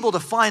trail, unable to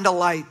find a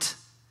light.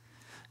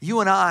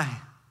 You and I,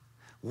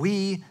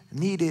 we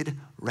needed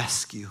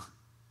rescue.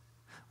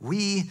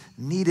 We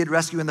needed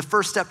rescue. And the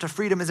first step to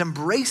freedom is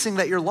embracing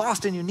that you're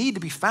lost and you need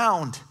to be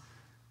found.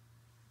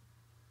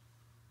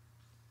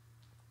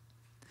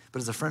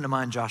 But as a friend of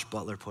mine, Josh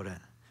Butler, put it,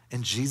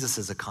 in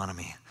Jesus'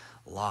 economy,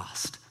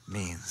 lost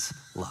means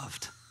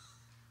loved.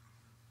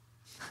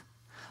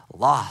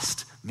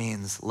 Lost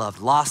means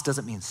loved. Lost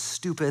doesn't mean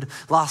stupid.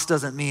 Lost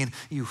doesn't mean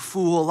you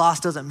fool.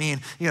 Lost doesn't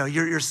mean,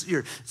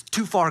 you're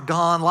too far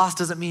gone. Lost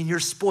doesn't mean you're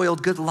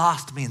spoiled good.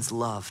 Lost means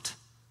loved.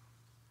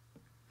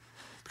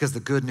 Because the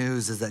good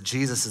news is that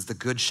Jesus is the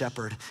good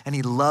shepherd and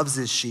he loves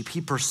his sheep. He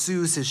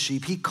pursues his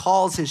sheep. He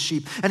calls his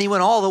sheep, and he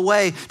went all the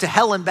way to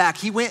hell and back.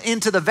 He went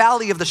into the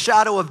valley of the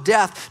shadow of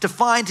death to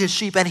find his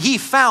sheep, and he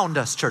found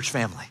us, church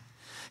family.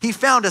 He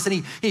found us,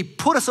 and he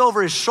put us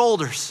over his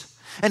shoulders,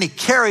 and he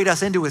carried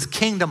us into his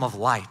kingdom of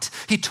light.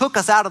 He took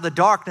us out of the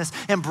darkness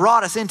and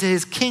brought us into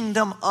his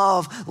kingdom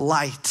of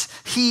light.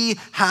 He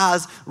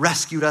has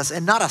rescued us,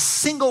 and not a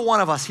single one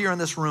of us here in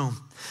this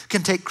room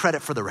can take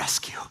credit for the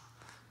rescue.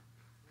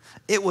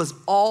 It was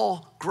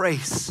all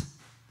grace,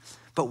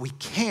 but we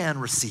can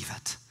receive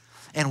it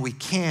and we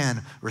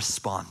can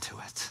respond to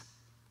it.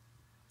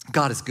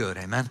 God is good,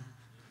 amen?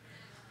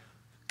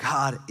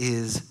 God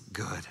is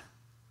good.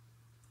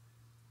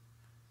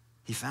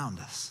 He found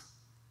us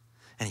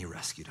and he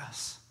rescued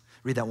us.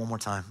 Read that one more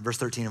time, verse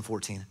 13 and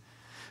 14.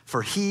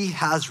 For he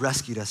has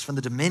rescued us from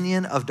the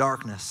dominion of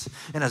darkness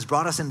and has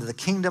brought us into the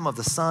kingdom of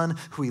the Son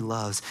who he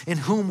loves, in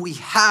whom we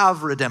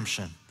have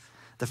redemption,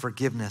 the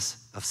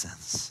forgiveness of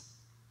sins.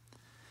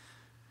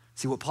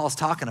 See, what Paul's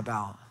talking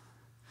about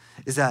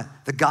is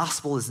that the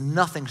gospel is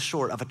nothing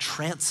short of a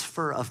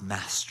transfer of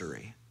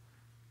mastery.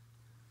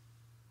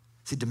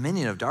 See,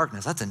 dominion of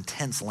darkness, that's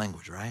intense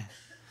language, right?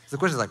 So the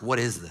question is like, what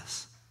is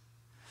this?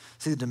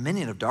 See, the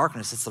dominion of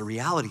darkness, it's the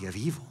reality of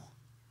evil,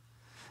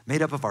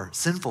 made up of our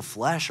sinful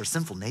flesh or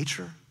sinful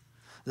nature,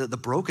 the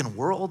broken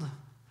world,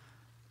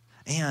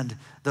 and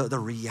the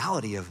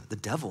reality of the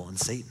devil and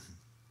Satan.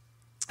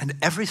 And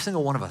every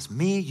single one of us,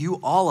 me, you,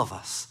 all of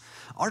us,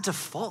 our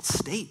default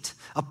state,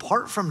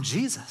 apart from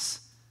Jesus,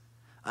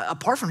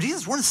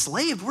 we're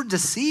enslaved, we're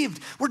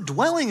deceived, we're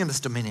dwelling in this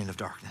dominion of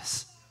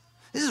darkness.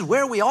 This is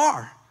where we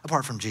are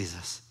apart from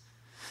Jesus.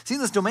 See, in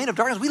this domain of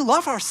darkness, we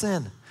love our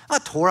sin. I'm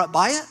not tore up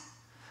by it.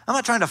 I'm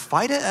not trying to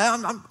fight it.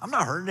 I'm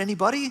not hurting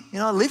anybody.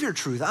 Live your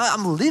truth.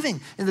 I'm living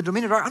in the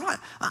domain of darkness.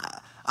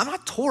 I'm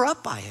not tore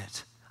up by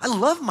it. I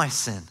love my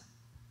sin.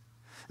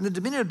 In the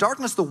dominion of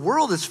darkness, the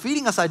world is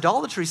feeding us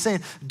idolatry,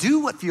 saying, do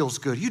what feels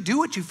good. You do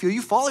what you feel.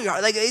 You follow your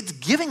heart. Like, it's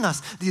giving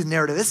us these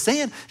narratives. It's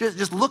saying,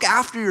 just look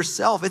after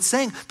yourself. It's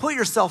saying, put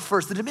yourself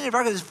first. The dominion of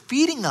darkness is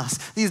feeding us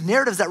these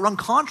narratives that run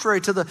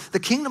contrary to the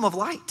kingdom of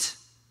light.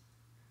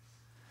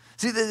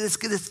 See, this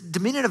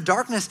dominion of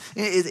darkness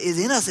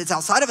is in us. It's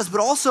outside of us, but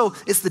also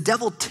it's the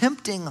devil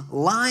tempting,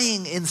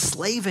 lying,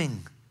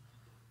 enslaving.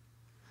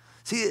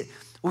 See,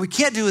 what we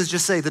can't do is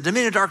just say the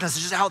dominion of darkness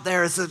is just out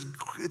there. It's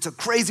a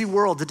crazy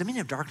world. The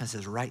dominion of darkness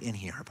is right in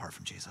here apart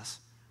from Jesus.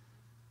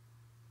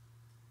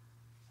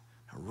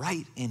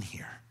 Right in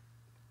here.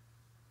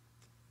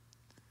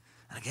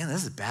 And again,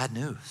 this is bad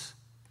news.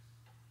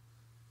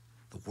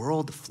 The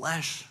world, the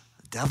flesh,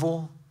 the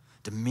devil,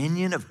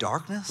 dominion of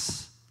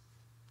darkness.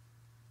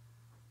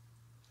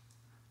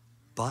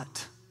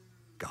 But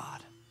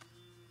God.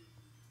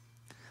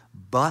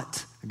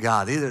 But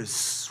God. These are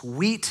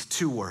sweet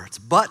two words.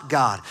 But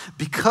God,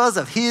 because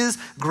of his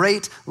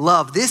great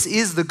love. This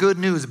is the good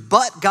news.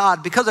 But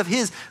God, because of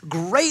his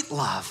great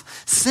love,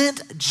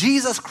 sent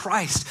Jesus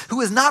Christ, who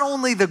is not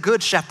only the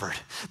good shepherd,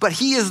 but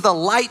he is the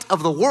light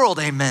of the world,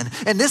 amen.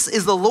 And this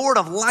is the Lord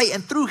of light.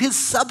 And through his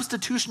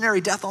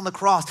substitutionary death on the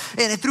cross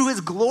and through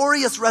his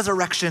glorious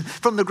resurrection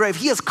from the grave,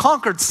 he has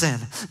conquered sin.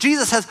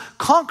 Jesus has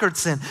conquered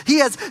sin. He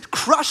has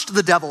crushed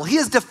the devil. He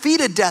has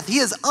defeated death. He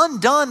has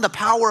undone the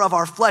power of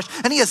our flesh.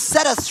 And he has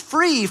set us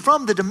free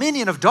from the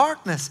dominion of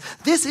darkness.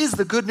 This is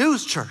the good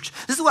news, church.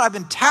 This is what I've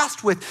been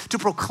tasked with to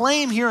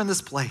proclaim here in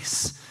this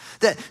place.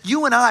 That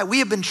you and I, we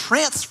have been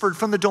transferred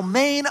from the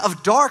domain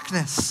of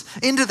darkness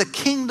into the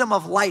kingdom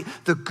of light,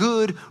 the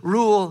good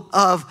rule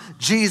of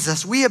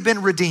Jesus. We have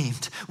been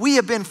redeemed. We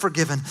have been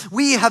forgiven.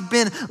 We have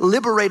been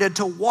liberated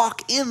to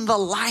walk in the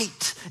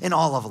light in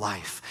all of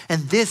life.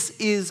 And this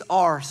is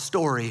our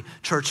story,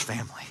 church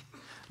family.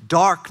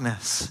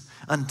 Darkness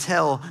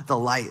until the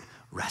light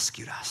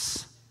rescued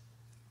us.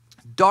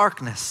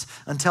 Darkness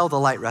until the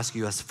light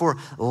rescued us. For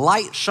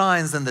light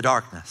shines in the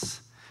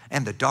darkness,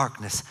 and the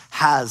darkness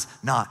has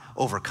not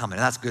overcome it.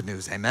 And that's good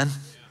news, amen?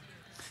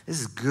 This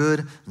is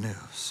good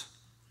news.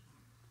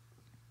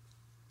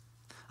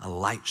 A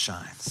light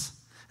shines,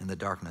 and the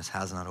darkness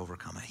has not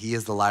overcome it. He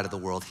is the light of the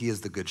world. He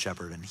is the good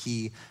shepherd, and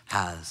he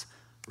has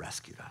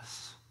rescued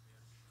us.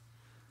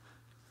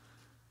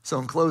 So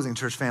in closing,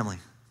 church family,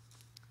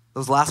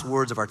 those last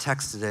words of our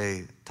text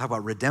today talk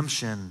about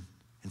redemption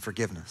and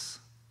forgiveness.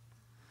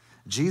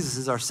 Jesus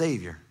is our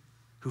Savior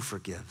who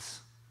forgives.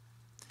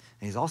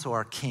 And he's also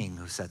our King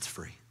who sets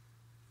free.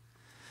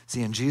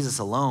 See, in Jesus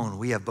alone,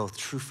 we have both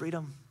true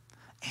freedom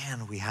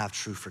and we have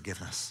true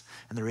forgiveness.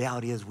 And the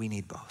reality is we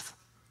need both.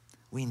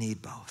 We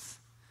need both.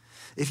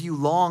 If you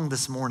long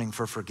this morning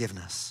for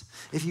forgiveness,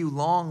 if you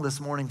long this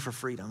morning for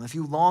freedom, if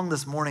you long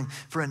this morning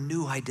for a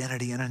new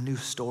identity and a new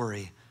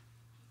story,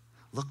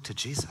 look to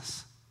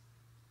Jesus.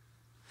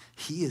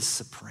 He is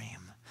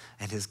supreme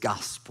and his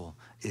gospel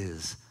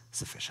is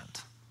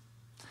sufficient.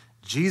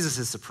 Jesus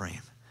is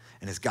supreme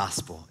and his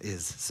gospel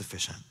is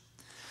sufficient.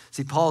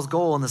 See, Paul's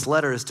goal in this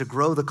letter is to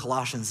grow the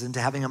Colossians into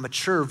having a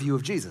mature view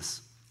of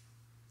Jesus,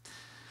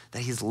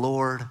 that he's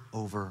Lord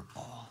over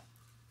all.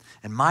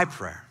 And my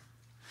prayer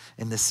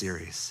in this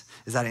series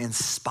is that it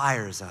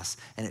inspires us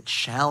and it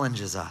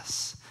challenges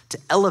us to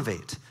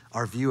elevate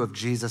our view of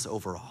Jesus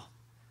overall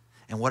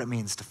and what it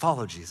means to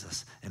follow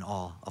Jesus in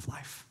all of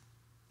life.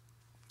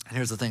 And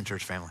here's the thing,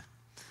 church family.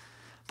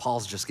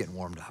 Paul's just getting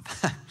warmed up.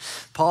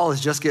 Paul is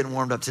just getting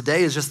warmed up.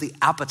 Today is just the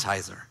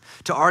appetizer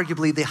to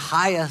arguably the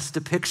highest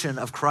depiction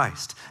of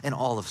Christ in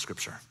all of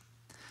Scripture.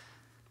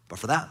 But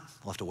for that,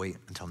 we'll have to wait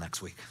until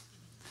next week.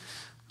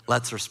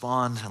 Let's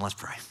respond and let's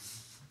pray.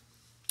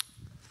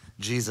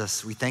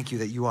 Jesus, we thank you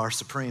that you are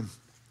supreme.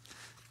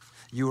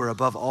 You are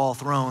above all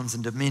thrones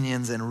and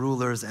dominions and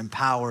rulers and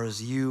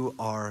powers. You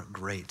are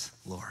great,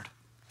 Lord.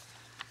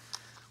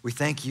 We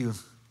thank you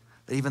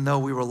that even though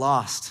we were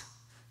lost,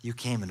 you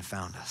came and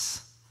found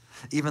us.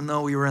 Even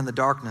though we were in the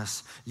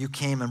darkness, you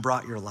came and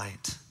brought your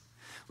light.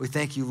 We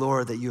thank you,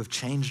 Lord, that you have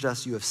changed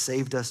us, you have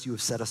saved us, you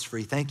have set us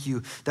free. Thank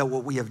you that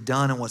what we have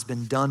done and what's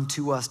been done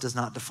to us does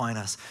not define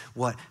us.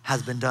 What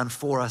has been done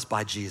for us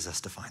by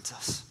Jesus defines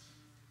us.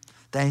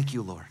 Thank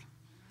you, Lord,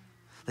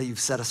 that you've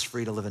set us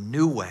free to live a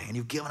new way and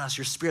you've given us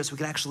your Spirit so we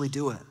can actually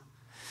do it.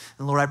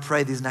 And Lord, I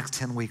pray these next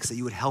 10 weeks that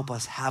you would help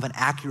us have an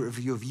accurate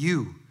view of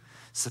you,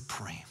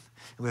 supreme,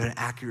 and we have an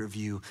accurate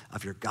view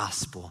of your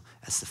gospel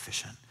as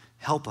sufficient.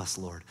 Help us,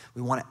 Lord.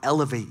 We want to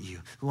elevate you.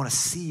 We want to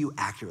see you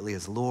accurately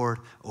as Lord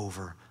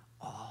over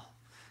all.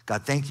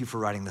 God, thank you for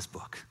writing this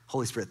book.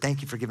 Holy Spirit,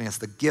 thank you for giving us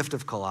the gift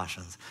of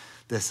Colossians,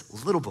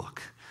 this little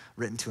book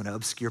written to an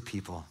obscure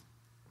people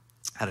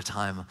at a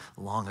time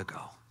long ago.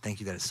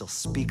 Thank you that it still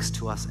speaks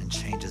to us and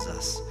changes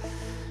us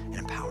and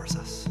empowers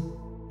us.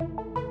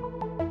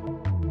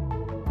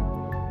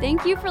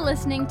 Thank you for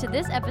listening to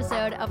this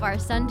episode of our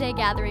Sunday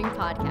Gathering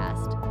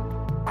podcast.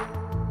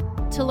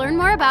 To learn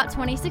more about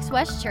 26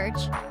 West Church,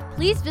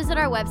 please visit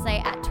our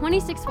website at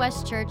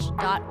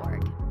 26westchurch.org.